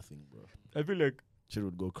doing nothing, bro. I feel like Shit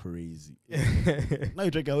would go crazy. Now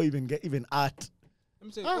you try to even art. I'm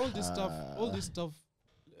saying all this stuff.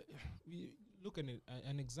 We look at it.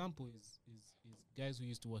 An example is guys who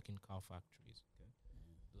used to work in car factories. Okay,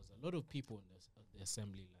 there's a lot of people on the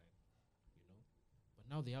assembly line, but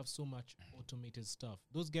now they have so much automated stuff.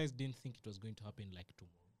 Those guys didn't think it was going to happen like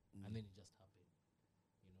tomorrow, and then it just happened.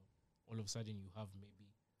 All of a sudden you have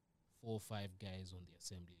maybe 4 or 5 guys on the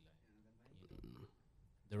assembly line.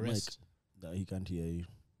 The Mike. rest, He can't hear you.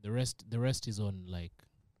 the rest is on like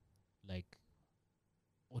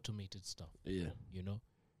automated stuff. yeah.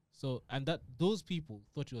 So and that those people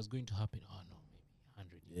thought it was going to happen. Oh no, maybe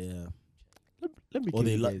 100 years. Yeah. Let me Or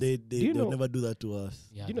tell you guys. they'll know- never do that to us.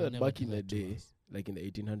 Yeah, Do you know they'll that never back do in the that to day, us. like in the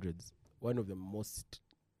 1800s, one of the most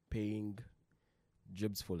paying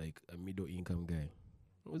jobs for like a middle income guy,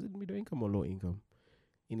 was it middle income or low income,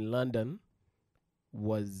 in London,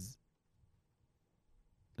 was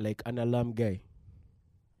like an alarm guy.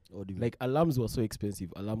 Or do you Like alarms were so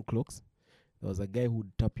expensive, alarm clocks. There was a guy who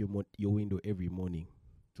would tap your window every morning.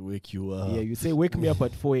 to wake you up? Yeah, you say wake me up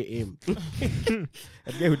at 4 a.m.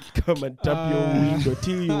 A guy would come and tap your window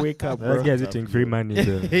till you wake up. that bro. guy's eating free money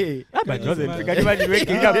though. Hey, But Can you wasn't- imagine? can you imagine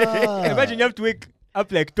waking up? Ah. Imagine you have to wake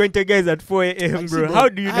up like 20 guys at 4 a.m. Like, see, bro. bro, How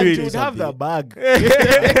do you and do you would it? have the bag.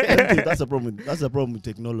 That's the problem. That's the problem with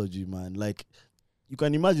technology, man. Like, you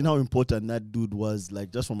can imagine how important that dude was, like,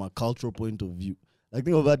 just from a cultural point of view. Like,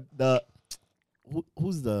 think about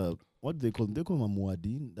who's the, what do they call him? They call him a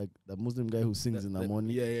muadin, like the Muslim guy who sings in the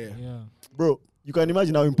morning. Yeah. Yeah. Bro, you can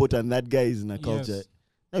imagine how important that guy is in a culture. Yes.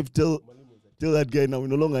 Now if you tell that guy now we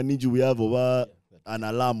no longer need you, we have an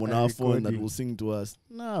alarm on our phone that recording. will sing to us.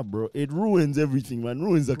 Nah, bro, it ruins everything, man.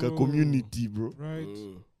 Ruins like a Bro. community, bro. Right.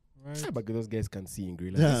 Right. Yeah, but those guys can see in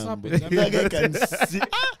real life. It's Damn, bro. happening. I That guy can see.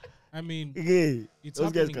 I mean, Okay. it's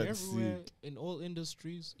Those guys happening can see. everywhere in all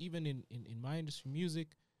industries, even in my industry, music.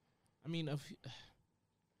 I mean,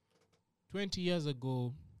 20 years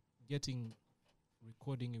ago, getting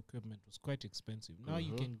recording equipment was quite expensive. Now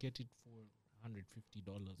you can get it for $150.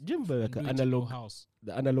 Do you remember like and an do it in your analog, house?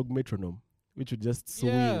 the analog metronome, which would just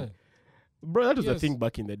swing? Yeah, Bro, that was the Yes. thing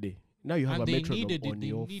back in the day. Now you have And a they metronome needed it, on they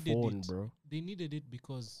your needed phone, it. bro. they needed it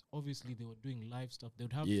because obviously they were doing live stuff. They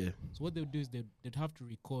would have Yeah. So what they would do is they'd have to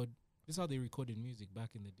record. This is how they recorded music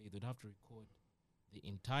back in the day. They'd have to record the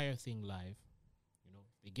entire thing live. You know,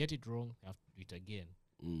 if they get it wrong, they have to do it again.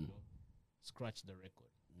 You know, scratch the record.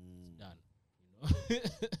 It's done. You know.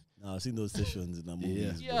 Now I've seen those sessions in the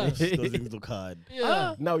movies. Yeah. Bro. Those things look hard.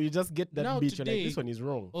 Yeah. Now you just get that Now beat. You're like, today- this one is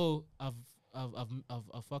wrong. Oh, I've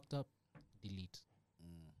fucked up. Delete.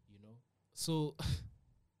 You know. So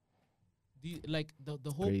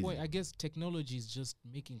the whole Crazy. point, I guess, technology is just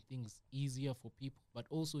making things easier for people, but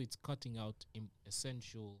also it's cutting out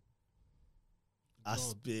essential jobs.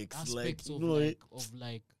 Aspects aspects like of no,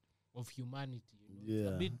 like of humanity. You know? It's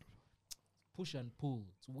Yeah. a bit push and pull.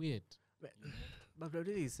 It's weird. You know? But they're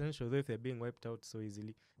really essential though if they're being wiped out so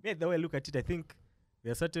easily. Yeah, the way I look at it, I think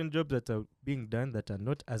there are certain jobs that are being done that are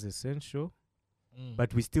not as essential,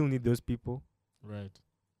 but we still need those people. right.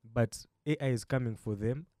 But AI is coming for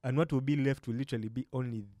them, and what will be left will literally be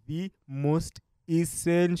only the most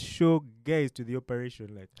essential guys to the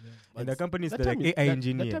operation. Like, and the companies that are like AI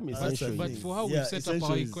engineer. That time is That's the essential. But thing. for how Yeah, we've set up essential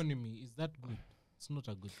our is- economy, is that good? It's not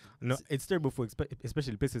a good thing. No, it's terrible for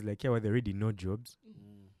especially places like here where there already no jobs.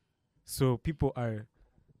 So people are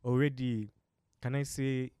already, can I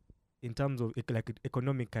say, in terms of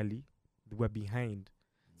economically, they were behind.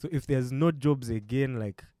 So if there's no jobs again,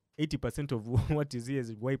 like 80% of what is here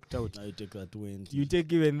is wiped out. Now you take that 20. You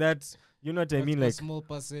take even that, you know what I But mean? a Like, small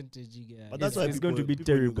percentage, you get. But that's why it's going to be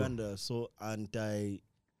people in terrible. Uganda are so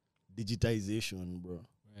anti-digitization, bro.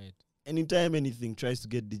 Right. Anytime anything tries to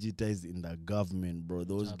get digitized in the government, bro,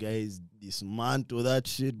 those Happen. guys dismantle that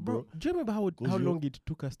shit, Bro, bro. do you remember how 'Cause you- long it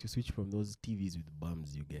took us to switch from those TVs with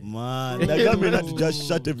bums, you guys? Man, Bro. the government had to just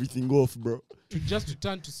shut everything off, bro. To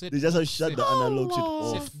turn to set. They just have to box shut set- the analog shit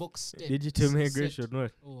off. set box set- digital set. migration,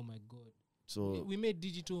 what? Oh my god. So We made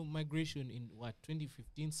digital migration in what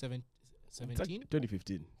 2015, 17?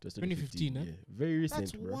 2015. 2015, yeah. Very recent,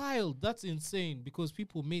 That's bro. wild. That's insane because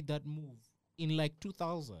people made that move in like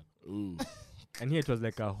 2000. And here it was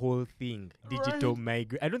like a whole thing. Digital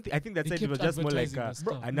migration. I think that They side it was kept just more like advertising a, the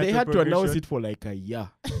stuff. a They natural had to announce progression. it for like a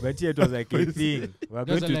year. But here it was like a thing. We're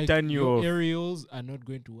going Those are to like, turn you your off. aerials are not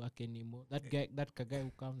going to work anymore. That guy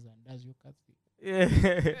who comes and does your cat thing.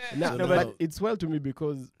 Yeah. Nah, So but now- it's well to me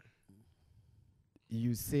because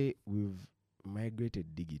you say we've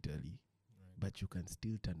migrated digitally, but you can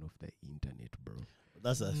still turn off the internet, bro,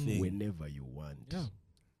 that's the thing. whenever you want. Yeah.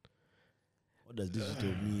 What does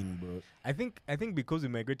digital mean, bro? I think because we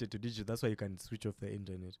migrated to digital, that's why you can switch off the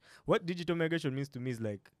internet. What digital migration means to me is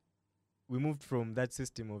like we moved from that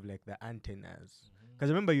system of like the antennas. Because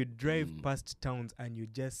remember, you drive past towns and you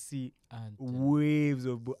just see And waves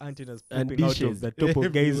of antennas And popping out of dishes the top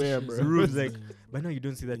of guys' everywhere, bro. roofs. Like, but now you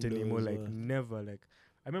don't see that Windows, anymore. Like, never. Like,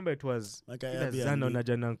 I remember it was Like either Zana or Airbnb.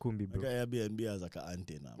 Najana Nkumbi, Like bro. Airbnb has like an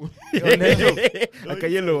antenna. Like a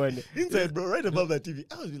yellow one. Inside, bro, right above the TV.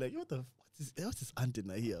 I was like, what's this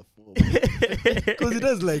antenna here for? Because it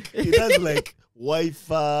has like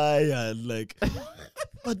Wi-Fi and like,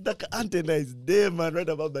 but the antenna is there, man, right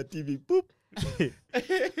above the TV. Boop.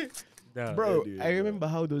 Yeah. Bro, dude, I bro. remember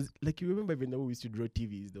how those, like, you remember even though we used to draw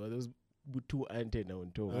TVs, there were those with two antenna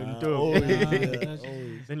on top. On Ah, top. always, Yeah, yeah, that's-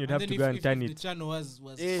 always. Then you'd And have then to if- go and if turn The it. channel was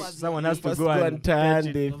Someone fuzzy, has to First go and turn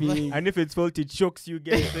touch the it. thing. And if it's faulty, it shocks you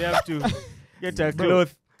guys. So you have to get a Bro.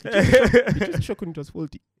 cloth. It just shocked when it was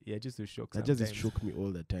faulty. Yeah, just to shock. That just sometimes. shook me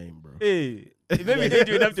all the time, bro. Hey, if everything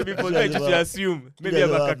you would have to be for Yeah, just to yeah. assume. You Maybe guys have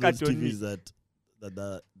ever a have those cat on me. TVs that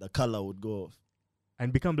the color would go off.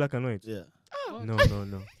 And become black and white. Yeah. No.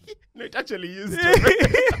 No, it actually used to.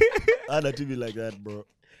 I had a TV like that, bro.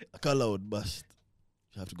 The color would burst.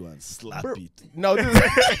 You have to go and slap Bro. it. Now this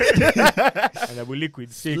And I will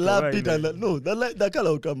liquid shake. Slap it and the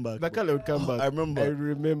color would come back. the color would come back. I remember. I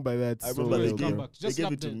remember that. I so remember well, they come gave- bro. back. Just gave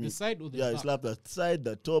slap it to the me. side or the Yeah, you back. slap the side,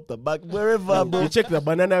 the top, the back, wherever, bro. You check the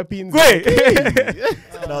banana pins. Wait.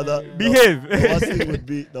 Now Behave.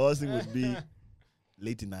 the worst thing would be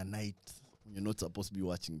late in the night when you're not supposed to be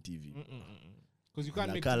watching TV. Because you can't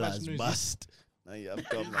And the make too color much has noise. burst. Now you have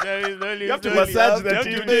come. You have to massage the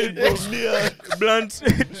team. Blunt.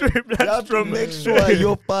 You have to make sure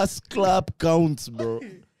your pass clap counts, bro.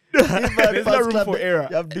 There's no room for error.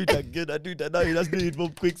 You have to do it again. I do it. Now you just do it from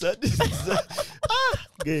quick.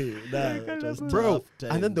 Okay, Bro,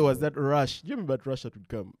 and then there was that rush. Do you remember that rush that would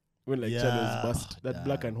come? When like Yeah. channels bust, that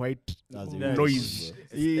black and white That was noise.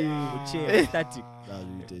 irritating, Yeah. Static. That was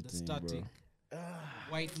The irritating, static bro.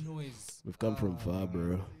 white noise. We've come from far,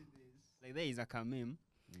 bro. Like there is a kamim.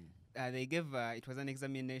 They gave it was an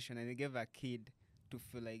examination, and they gave a kid to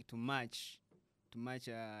feel like to match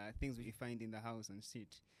things we find in the house and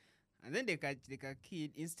shit. And then the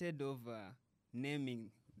kid, instead of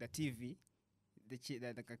naming the TV, the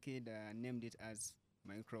kid named it as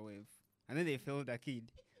microwave. And then they failed the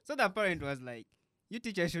kid. So the parent was like, "You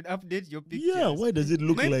teacher should update your pictures." Yeah, why does it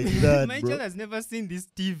look My- like that, My bro? child has never seen this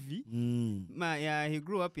TV. Mm. Yeah, he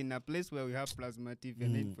grew up in a place where we have plasma TV,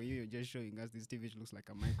 and then for you, you're just showing us this TV which looks like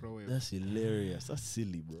a microwave. That's hilarious. That's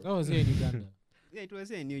silly, bro. That was here in Uganda. Yeah, it was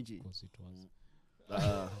a new G. Of course it was.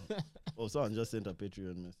 Oh, someone just sent a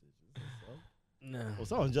Patreon message. Nah. Oh,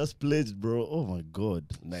 someone just pledged, bro. Oh my god.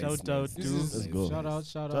 Nice, Shout nice. out This to- is Let's go. shout out.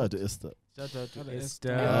 Shout out to Esther. Shout out Shout to out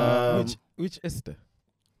Esther. Esther. Which Esther?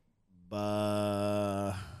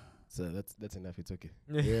 But So that's enough. It's okay.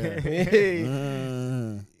 yeah.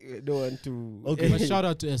 Don't want to. Okay. But shout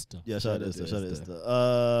out to Esther. Yeah, shout out Shout out Esther. to Shout out Esther.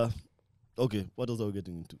 Esther. Okay, what else are we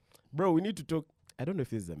getting into? Bro, we need to talk. I don't know if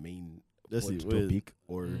this is the main Let's see. hot wait. topic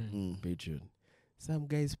or Mm. Patreon. Some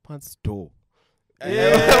guy's pants tore.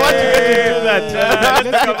 Yeah. What you get into that?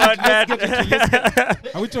 Let's talk about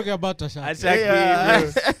that. Are we talking about Tasha?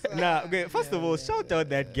 Ashaki, bro. Nah, okay. First of all, shout out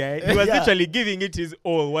that guy. He was Yeah. literally giving it his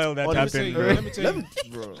all while that Oh, let me happened, tell bro. you, let me tell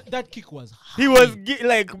you, Bro. that kick was high. He was like, It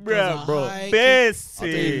was bro, a bro, high kick. best. I'll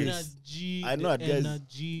tell you this. Energy, I know the that guys-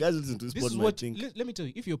 energy. Guys, listen to this This pod is might what. think. Let me tell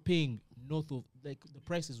you, if you're paying north of like the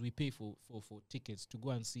prices we pay for tickets to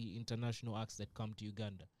go and see international acts that come to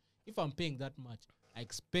Uganda, if I'm paying that much, I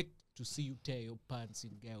expect to see you tear your pants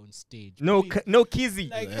in guy on stage. No, Please. no kizzy.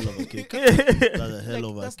 Like- That's a hell of a kick. That's a hell Like,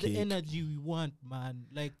 of a that's the kick. energy we want, man.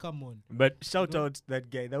 Like, come on. But shout out that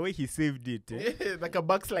guy. The way he saved it, Like a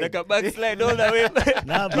backslide. like a backslide all the way.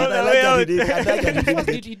 Nah, all but the I like way that he out. did. I like that he First,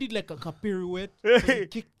 did. he did like a pirouette. So he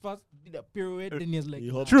kicked first, did a pirouette, then he was like, He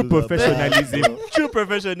hopped True to the back, professionalism. bro. True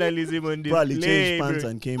professionalism on this Probably play, changed pants bro.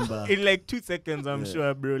 and came back. In like 2 seconds, I'm Yeah.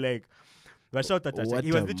 sure, bro. Like, but shout out Ashaki. What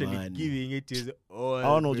He was a literally man. giving it his all. I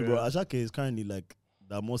don't know, bro. Ashake is currently like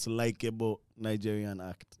the most likable Nigerian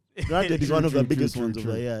act. Granted, he's one of the True, biggest true, ones true,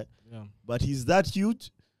 over true. here, yeah. but he's that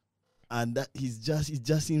huge, and that he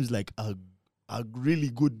just seems like a really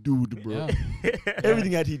good dude, bro. Yeah.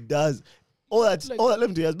 Everything that he does, all that, Like- let me tell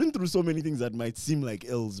you, he has been through so many things that might seem like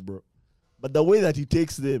L's, bro. But the way that he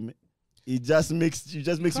takes them, it just makes you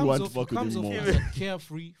want to fuck with comes him off more. as a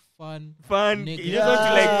carefree, fun. Fun. Nigga. You just want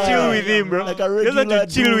to like chill with him, bro. Like a You just want regular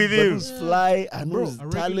to chill dude, with but him. who's fly and Bro, who's a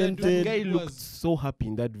regular dude. The talented. guy He looked was- so happy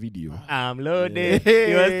in that video. I'm loaded.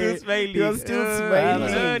 He was still smiling. He was still I'm smiling. He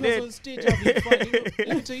was loaded. on stage having fun. You know,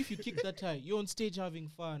 let me tell you, if you kick that high, you're on stage having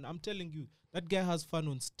fun. I'm telling you, that guy has fun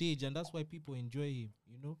on stage, and that's why people enjoy him.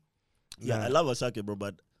 You know, Yeah, I love Ashake, bro,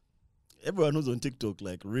 but everyone who's on TikTok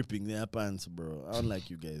like ripping their pants, bro. I don't like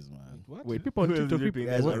you guys, man. what? Wait, people on Who is TikTok ripping? You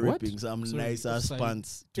guys what? are ripping some Sorry, nice ass offside.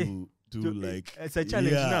 pants to like It's a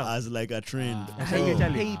challenge yeah, now. as like a trend. Ah. I hate Oh.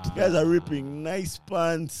 challenge. You guys are ripping nice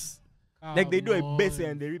pants. Like they do a Come base on,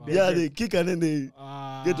 and they rip fam. their Yeah, they kick and then they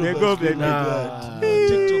Ah, get They over go the screen like like that. that.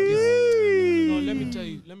 TikTok is no.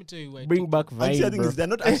 Let me tell you why. Bring back And see, I vibe, think bro. is they're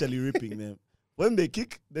not actually ripping them. When they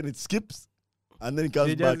kick, then it skips, and then it comes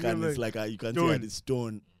They just back and give it's like you can see stone. that it's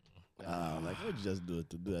stone. Like why'd you just do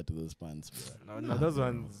that to those pants, bro? No, those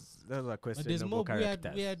ones. Those are But there's questionable more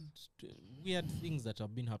characters. weird things that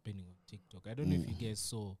have been happening on TikTok. I don't know if you guys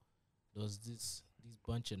saw. There was these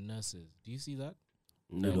bunch of nurses. Do you see that?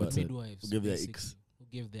 No, Midwives. what's that? Midwives Who gave their basically, icks. Who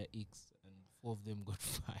gave their icks, and 4 of them got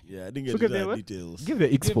fired. Yeah, I didn't Look get at into that that one. details. Give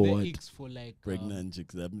the X Gave for their what? icks for like Pregnant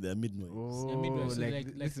chicks, they're midwives. Oh, midwives, so like, like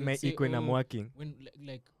this is they'll my say, equal when I'm oh, working. when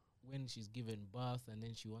when she's given birth and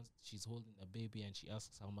then she's holding the baby and she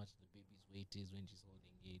asks how much the baby's weight is when she's holding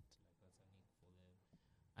it. Like that's an ick for them.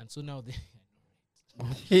 And so now they.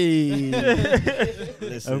 Hey.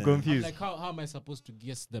 Listen, I'm I'm confused. like, how am I supposed to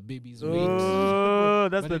guess the baby's weight? Oh,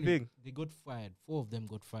 that's But the anyway, thing. They got fired. 4 of them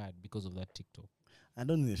got fired because of that TikTok. I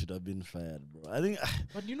don't think they should have been fired, bro. I think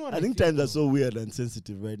But you know what I think times though? are so weird and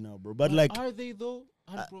sensitive right now, bro. But But like are they though?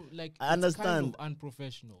 Like I it's kind understand. of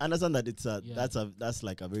unprofessional. I understand that it's Yeah. that's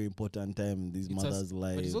like a very important time in these It's a s- mothers'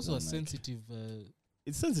 lives. But it's also a and, like, sensitive.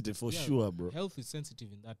 it's sensitive for yeah, sure, bro. Health is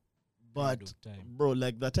sensitive in that But period of time. bro,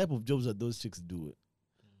 like the type of jobs that those chicks do,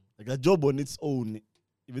 Like a job on its own,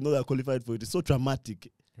 even though they're qualified for it, it's so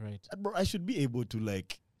traumatic. Right. Bro, I should be able to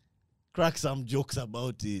like crack some jokes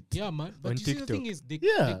about it. Yeah, man. But On you see, the thing TikTok. is, they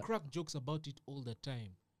Yeah. crack jokes about it all the time.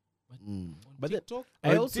 But Mm. on But then- TikTok,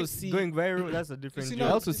 I Or also see going viral. That's a you different see job. now,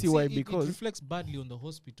 I also see why, because- it reflects badly on the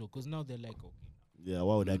hospital because now they're like, okay, Yeah,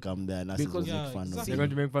 why would I come there and Because- make Yeah, fun exactly. of They're it? going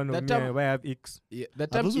to make fun of That me. time- Why I have X? Yeah, the I've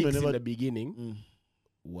term also X in never- the beginning Mm.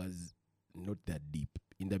 was not that deep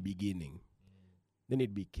in the beginning. Then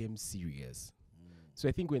it became serious. So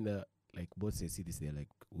I think when the like bosses see this, they're like,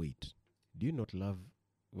 "Wait, do you not love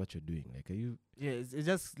what you're doing? Like, are you?" Yeah, it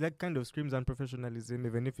just like kind of screams unprofessionalism,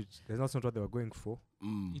 even if that's not what they were going for.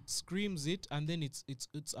 it screams it, and then it's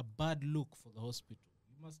a bad look for the hospital.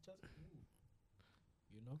 You must just move,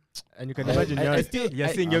 you know. And you can I- imagine I- you're, I still- you're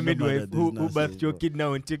I- seeing your I'm not mad midwife at who this birthed nonsense, your bro. kid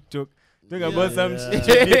now on TikTok. Talking Yeah, about some yeah.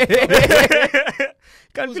 shit.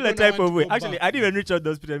 Can't Who's feel a gonna type want of to way. go Actually, back? I didn't even reach out to the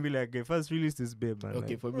hospital and be like, okay, first release this babe, man. Okay,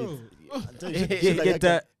 Like, for me, Bro, I'll tell you shit- Get- shit like get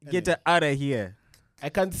that get can- her out of here. I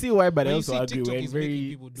can see why, but But I you also see, agree TikTok we're in is making very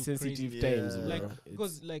people do sensitive crazy- times. Yeah. bro. like It's-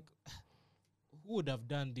 because like who would have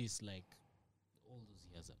done this like all those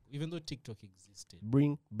years ago? Even though TikTok existed.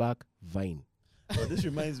 bring back Vine. But this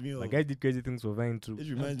reminds me of My guy did crazy things for Vine too. this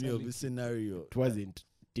reminds me of telling this scenario, It wasn't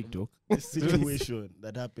TikTok. this situation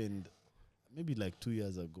that happened maybe like 2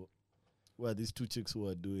 years ago, where these two chicks who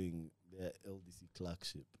were doing their LDC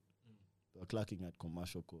clerkship, they were clerking at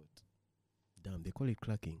Commercial Court. Damn, they call it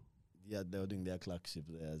clacking. Yeah, they were doing their clerkship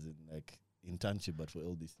there, as in like internship, but for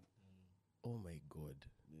LDC. Oh my god!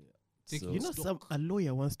 Yeah. Take So You know, a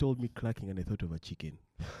lawyer once told me clacking, and I thought of a chicken.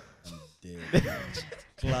 I'm dead.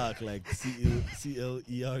 Clark, like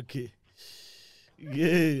CLERK.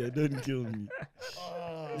 Yeah, don't kill me.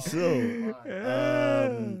 So,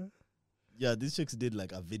 yeah, these chicks did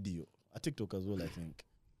like a video, a TikTok as well, I think,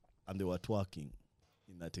 and they were twerking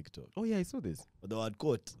in that TikTok. Oh yeah, I saw this. But they were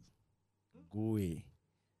caught. Go away.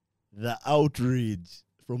 The outrage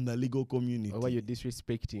from the legal community. Oh, why you're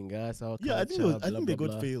disrespecting us? Our Yeah, I think, culture, I think they blah,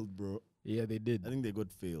 got blah. failed, bro. Yeah, they did. I think they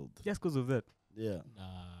got failed. Just because of that. Yeah. Nah.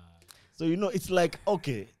 So, you know, it's like,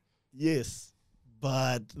 okay, yes,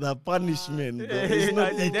 but the punishment, bro, is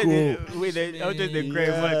not equal. Wait, they outage the crime.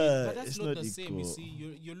 Yeah, But that's it's not the same. You equal.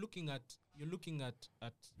 see, you're looking at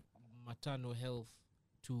maternal health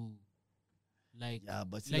to like Yeah,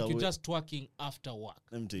 but see like that you're way- just twerking after work.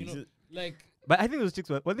 let me tell You you, know, see, like But I think those chicks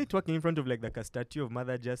were they talking in front of like a statue of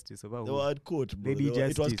Mother Justice? About they were at court, bro. Lady It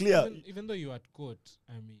was Justice. clear. even though you're at court,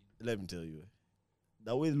 I mean, Let me tell you,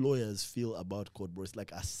 the way lawyers feel about court, bro, it's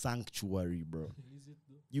like a sanctuary, bro. is it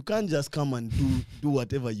though? You can't just come and do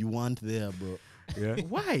whatever you want there, bro. yeah.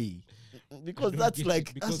 Why? Because don't that's get like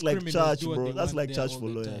it, because that's like criminals church, do what bro. they That's want like there church all for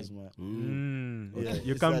the lawyers, time. man. Mm. Yeah,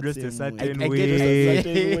 You it's come that dressed a same way. certain I way. get it, a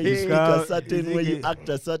certain way, you speak a Come- certain way, you act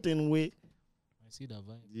a certain way. I see the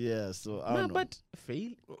vibe. Yeah, so I Nah, don't know. but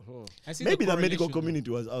fail. I see Maybe the medical correlation, though.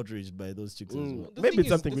 community was outraged by those chicks as well. The Maybe thing it's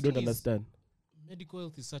is- something the we don't thing is- understand. Medical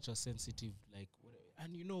health is such a sensitive, like,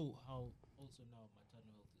 and you know how also now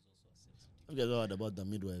maternal health is also a sensitive. Have you guys heard about the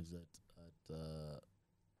midwives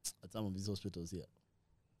at some of these hospitals here?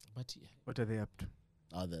 But yeah, What are they up to?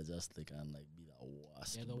 Now they're just they can like be the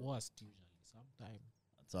worst. they're the bro, worst usually. Sometimes,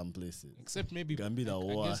 at some places. except maybe Can be the I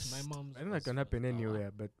guess worst. my mom's. I don't know it was- can happen was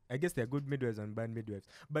anywhere, but I guess there are good midwives and bad midwives.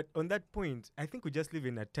 But on that point, I think we just live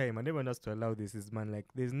in a time, and everyone has to allow this. Is man, like,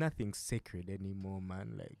 there's nothing sacred anymore,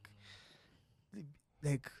 man. Like,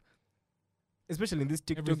 especially in this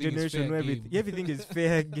TikTok Everything is generation fair where game. everything is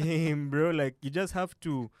fair game, bro. Like, you just have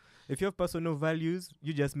to. If you have personal values,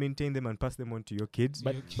 you just maintain them and pass them on to your kids.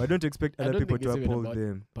 But- But don't expect I other don't people think to it's even uphold about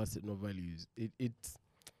them. Personal values.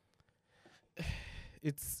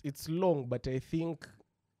 It's long, but I think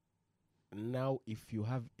now if you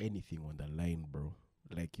have anything on the line, bro,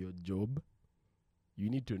 like your job, you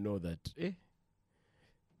need to know that.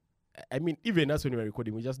 I mean, even us when we're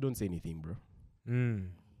recording, we just don't say anything, bro. Mm.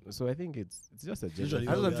 So I think it's just a Usually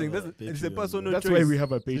general. That's we what I'm have saying. a It's a Patreon, personal bro. That's choice. why we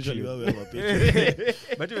have a Usually Patreon. we have a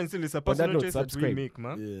Patreon. But even still, it's a On that personal note, choice that we subscribe. make,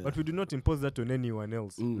 man. Yeah. But we do not impose that on anyone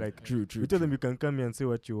else. Like, true. we tell them you can come here and say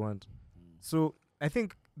what you want. So I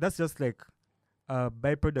think that's just like a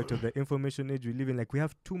byproduct of the information age we live in. Like, we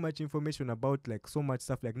have too much information about like so much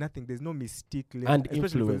stuff. Like, nothing. There's no mystique left, And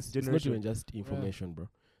especially for influence. this It's not generation. even just information, bro.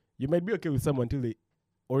 You might be okay with someone until they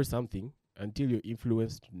or something until you're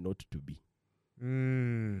influenced not to be.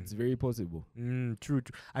 Mm. It's very possible. True.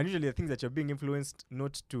 And usually the things that you're being influenced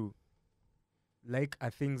not to like are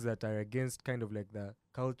things that are against kind of like the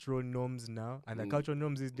cultural norms now. And the cultural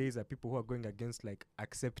norms these days are people who are going against like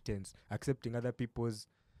accepting other people's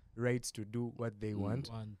rights to do what they want.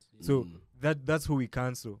 So that's who we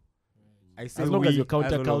cancel. I say As long we, as you're all of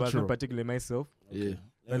us, countercultural. not particularly myself. Yeah.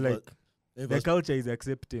 But Let like let the us, culture is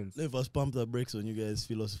acceptance. let us pump the brakes on you guys'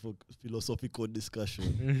 philosophical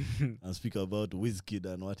discussion and speak about Wizkid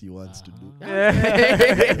and what he wants to do.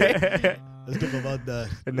 Let's talk about that.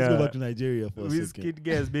 Let's Nah. go back to Nigeria for a second. Wizkid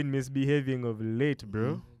guy has been misbehaving of late,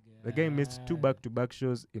 bro. Mhm. The guy missed 2 back-to-back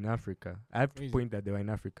shows in Africa. I have to Crazy. point that they were in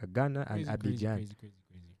Africa, Ghana and Abidjan, Crazy.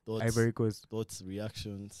 Thoughts, Ivory Coast. thoughts,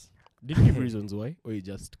 reactions. Did he give reasons why, or he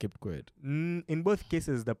just kept quiet? In both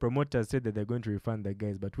cases, the promoters said that they're going to refund the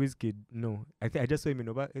guys, but Wizkid, no. I think I just saw him in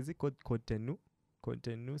is it called Cotonou?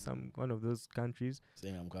 One of those countries.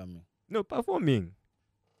 Saying I'm coming. No, performing.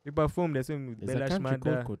 He performed the same with There's a Bella country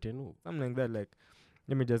Shmurda, called Cotonou. something like that. Like,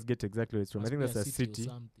 let me just get exactly where it's from. I think that's a city.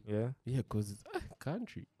 Yeah. Yeah, because it's a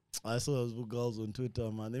country. I saw those girls on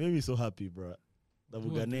Twitter, man. They made me so happy, bro. The Who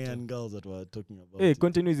on Ghanaian Twitter? girls that were talking about Hey, it.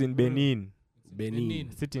 Cotonou is in Benin. Benin.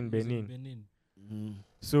 City in He's Benin. Mhm.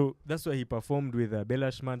 So that's why he performed with Bella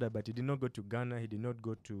Shmurda, but he did not go to Ghana. He did not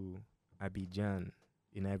go to Abidjan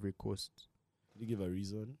in Ivory Coast. Did you give a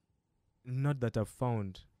reason? Not that I've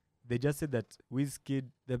found. They just said that Wizkid,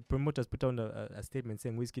 the promoters put out a statement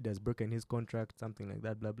saying Wizkid has broken his contract, something like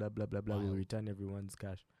that, blah, blah, blah, blah, blah. We'll Wow. return everyone's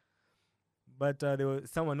cash. But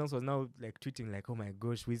someone else was now like tweeting like, oh my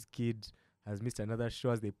gosh, Wizkid has missed another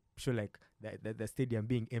show as they show like the stadium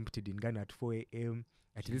being emptied in Ghana at 4 a.m.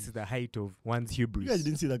 Actually, this is the height of one's hubris. You guys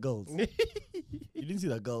didn't see the girls. You didn't see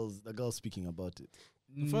the girls speaking about it.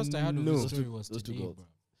 The first I heard of No. the story was Those two today, girls. bro.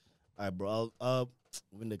 Alright, bro.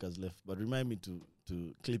 Windeck left, but remind me to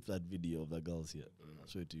clip that video of the girls here. I'll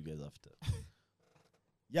show it to you guys after.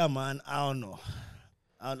 Yeah, man. I don't know.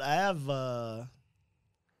 And I have.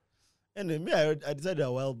 Anyway, me, I decided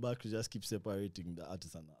a while back to just keep separating the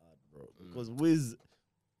artist and the art, bro. Because Wiz,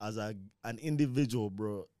 as an individual,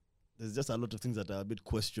 bro, there's just a lot of things that are a bit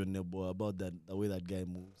questionable about the way that guy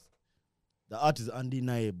moves. The art is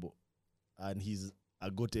undeniable, and he's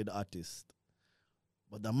a goated artist.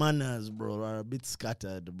 But the manners, bro, are a bit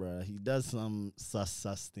scattered, bro. He does some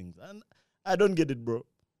sus things, and I don't get it, bro.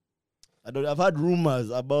 I've had rumors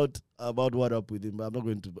about what up with him, but I'm not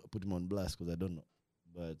going to put him on blast because I don't know.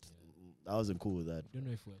 But I wasn't cool with that. Don't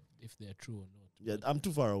know if they're true or not. Yeah, but I'm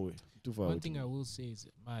too far away. Too far away. one thing I will say is,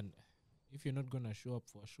 man, if you're not gonna show up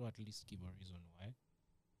for a show, at least give a reason why.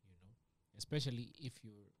 You know, especially if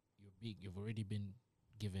you're big, you've already been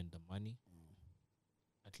given the money.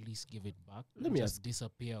 At least give it back. Let Don't me just ask-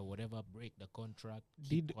 disappear, whatever. Break the contract.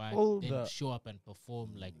 Keep Did quiet, all then the show up and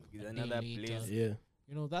perform like With a another day later. place. Yeah.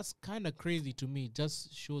 You know, that's kind of crazy to me. It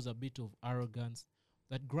just shows a bit of arrogance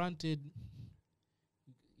that, granted,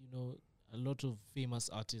 you know, a lot of famous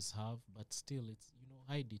artists have, but still, it's, you know,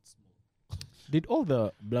 hide it small. Did all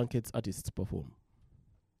the Blankets artists perform?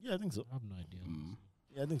 Yeah, I think so. I have no idea. honestly.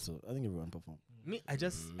 Yeah, I think so. I think everyone performed. Me, I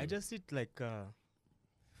just see it like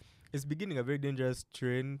it's beginning a very dangerous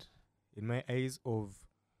trend in my eyes of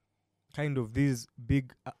kind of these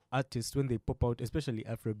big artists when they pop out, especially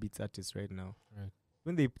Afrobeats artists right now. Right.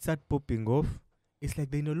 When they start popping off, it's like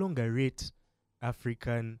they no longer rate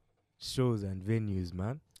African shows and venues,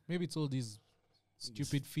 man. Maybe it's all these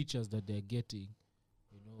stupid features that they're getting,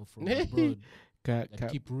 you know, from abroad that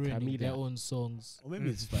keep ruining their own songs. Or maybe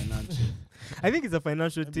it's financial. I think it's a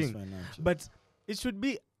financial Maybe it's thing. financial. But it should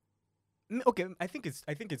be okay. I think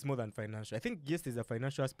it's more than financial. I think yes, there's a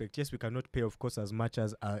financial aspect. Yes, we cannot pay, of course, as much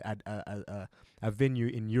as a venue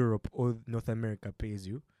in Europe or North America pays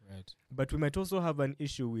you. Right. But we might also have an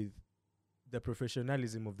issue with the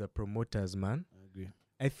professionalism of the promoters, man. I agree.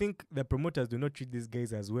 I think the promoters do not treat these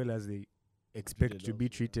guys as well as they expect to be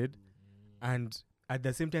treated, and at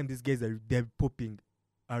the same time, these guys they're popping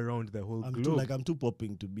around the whole globe. I'm too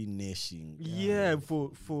popping to be nashing. Yeah,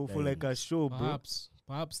 for like a show, bro.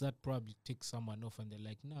 Perhaps that probably takes someone off, and they're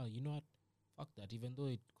like, no, you know what? Fuck that. Even though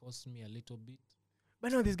it costs me a little bit.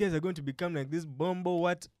 But now these guys are going to become like these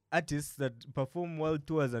bombo artists that perform world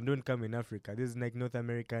tours and don't come in Africa. This is like North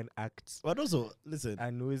American acts But also, listen,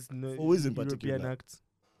 and no For Wiz in European particular, acts.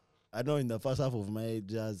 I know in the first half of my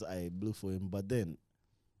jazz I blew for him, but then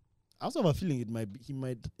I also have a feeling it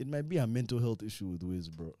might be a mental health issue with Wiz,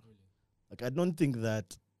 bro. Like I don't think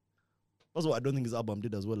his album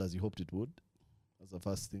did as well as he hoped it would. That's the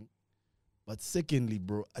first thing. But secondly,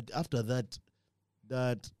 bro, after that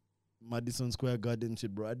Madison Square Garden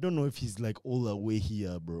shit, bro, I don't know if he's like all the way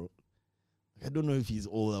here, bro. Like, I don't know if he's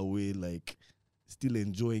all the way like still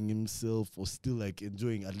enjoying himself or still like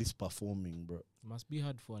enjoying at least performing, bro. It must be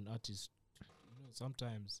hard for an artist. You know,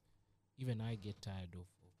 sometimes even I get tired of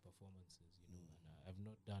performances, you know, and I've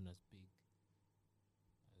not done as big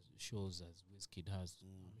as shows as Wizkid has.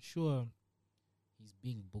 I'm sure he's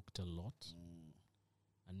being booked a lot,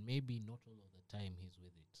 and maybe not all of the time he's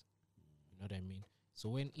with it. You know what I mean?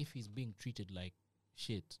 So if he's being treated like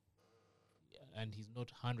shit, and he's not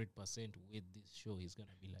 100% with this show, he's gonna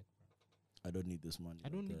be like, I don't need this money. I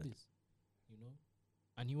don't need this, you know.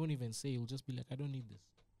 And he won't even say. He'll just be like, I don't need this,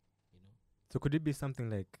 you know. So could it be something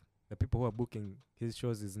like the people who are booking his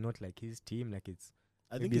shows is not like his team, like it's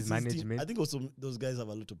I think maybe it's his his team. management? I think also those guys have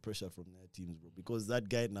a lot of pressure from their teams, bro. Because that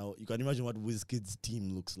guy now, you can imagine what Wizkid's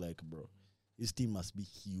team looks like, bro. His team must be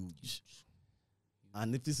huge.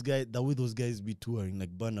 And if this guy, the way those guys be touring, like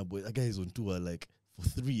Burna Boy, that guy is on tour like for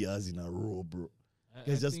 3 years in a row, bro.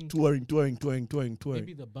 Guys just think touring.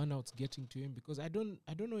 maybe the burnout's getting to him, because I don't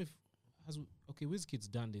know if Wizkid's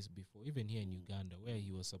done this before, even here in Uganda, where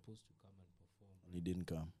he was supposed to come and perform And he didn't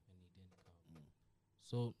come.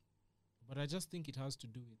 So, but I just think it has to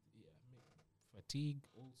do with fatigue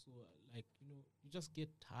also. Like, you know, you just get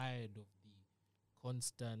tired of the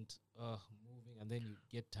constant moving, and then you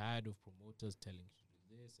get tired of promoters telling you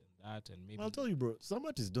to do this and that, and maybe I'll tell you, bro, some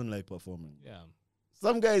artists don't like performing. yeah.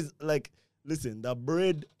 Some guys, like, listen, that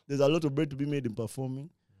bread, there's a lot of bread to be made in performing.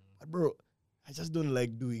 But, bro, I just don't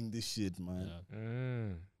like doing this shit, man.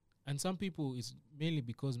 Yeah. And some people, it's mainly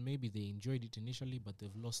because maybe they enjoyed it initially, but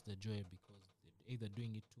they've lost the joy because they're either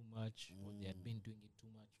doing it too much or they had been doing it too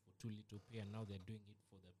much for too little pay, and now they're doing it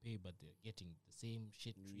for the pay, but they're getting the same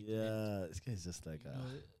shit treatment. Yeah, this guy's just like, You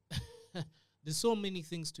know, there's so many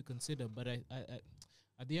things to consider, but I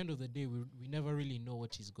at the end of the day, we never really know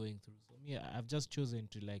what he's going through. So me, I've just chosen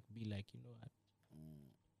to like be like, you know,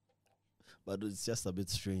 but it's just a bit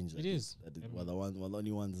strange. It is. That I we're mean- the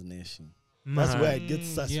only ones nation. Man. That's where it gets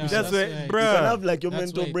suspicious. yeah, That's where, why- You bruh. can have like your That's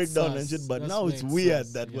mental why it's breakdown and sus. shit, but That's now why it's it's weird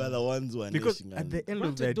sus, that we're yeah. the ones who are Because nation. at the end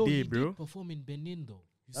of Granted, the though, day, he bro. did perform in Benin, though.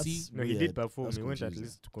 You That's see, No, he weird. did perform. That's He went at confusing.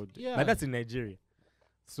 least to court. Yeah. But that's in Nigeria.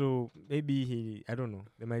 So maybe I don't know.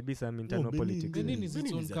 There might be some internal politics. Benin is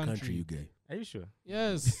its own country. you guy. Are you sure?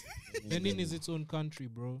 Yes, Benin is its own country,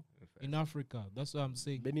 bro. In Africa, that's what I'm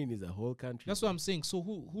saying. Benin is a whole country. That's what I'm saying. So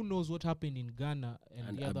who knows what happened in Ghana and,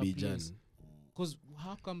 And the other Abidjan. place? Because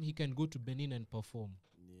how come he can go to Benin and perform?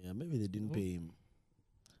 Yeah, maybe they didn't pay him.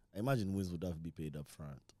 I imagine Wiz would have to be paid up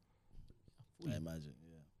front. I imagine,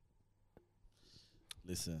 yeah.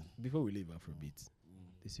 Listen, Before we leave Afrobeats,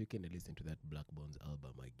 this weekend I listened to that Black Bones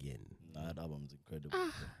album again. that album's incredible.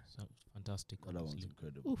 So fantastic. That album's honestly.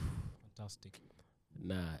 incredible. Fantastic.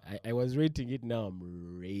 Nah, I was rating it. Now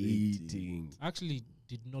I'm rating. I actually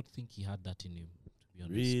did not think he had that in him, to be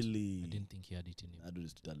honest. Really? I didn't think he had it in him. That dude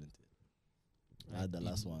is too talented. I I had the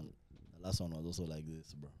last didn't. one. The last one was also like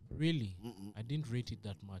this, bro. Really? Mm-mm. I didn't rate it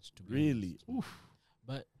that much, to be Really? honest.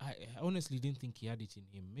 But I honestly didn't think he had it in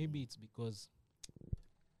him. Maybe it's because,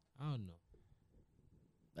 I don't know.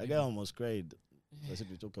 That guy almost cried. That's what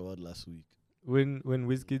we talked about last week. When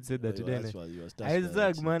Wizkid said that You today, was- ne? you was touched by that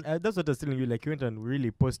Isaac, shit. man, that's what I was telling you. Like, he went and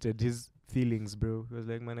really posted his feelings, bro. He was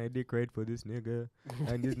like, man, I did cry for this nigga,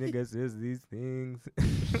 and this nigga says these things.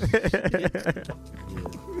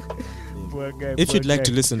 Poor guy, If poor you'd like guy.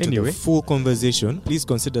 to listen to Anyway. the full conversation, please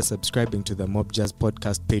consider subscribing to the Mob Jazz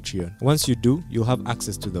Podcast Patreon. Once you do, you'll have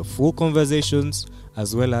access to the full conversations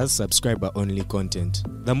as well as subscriber-only content.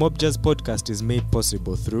 The Mob Jazz Podcast is made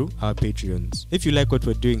possible through our Patreons. If you like what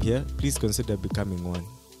we're doing here, please consider becoming one.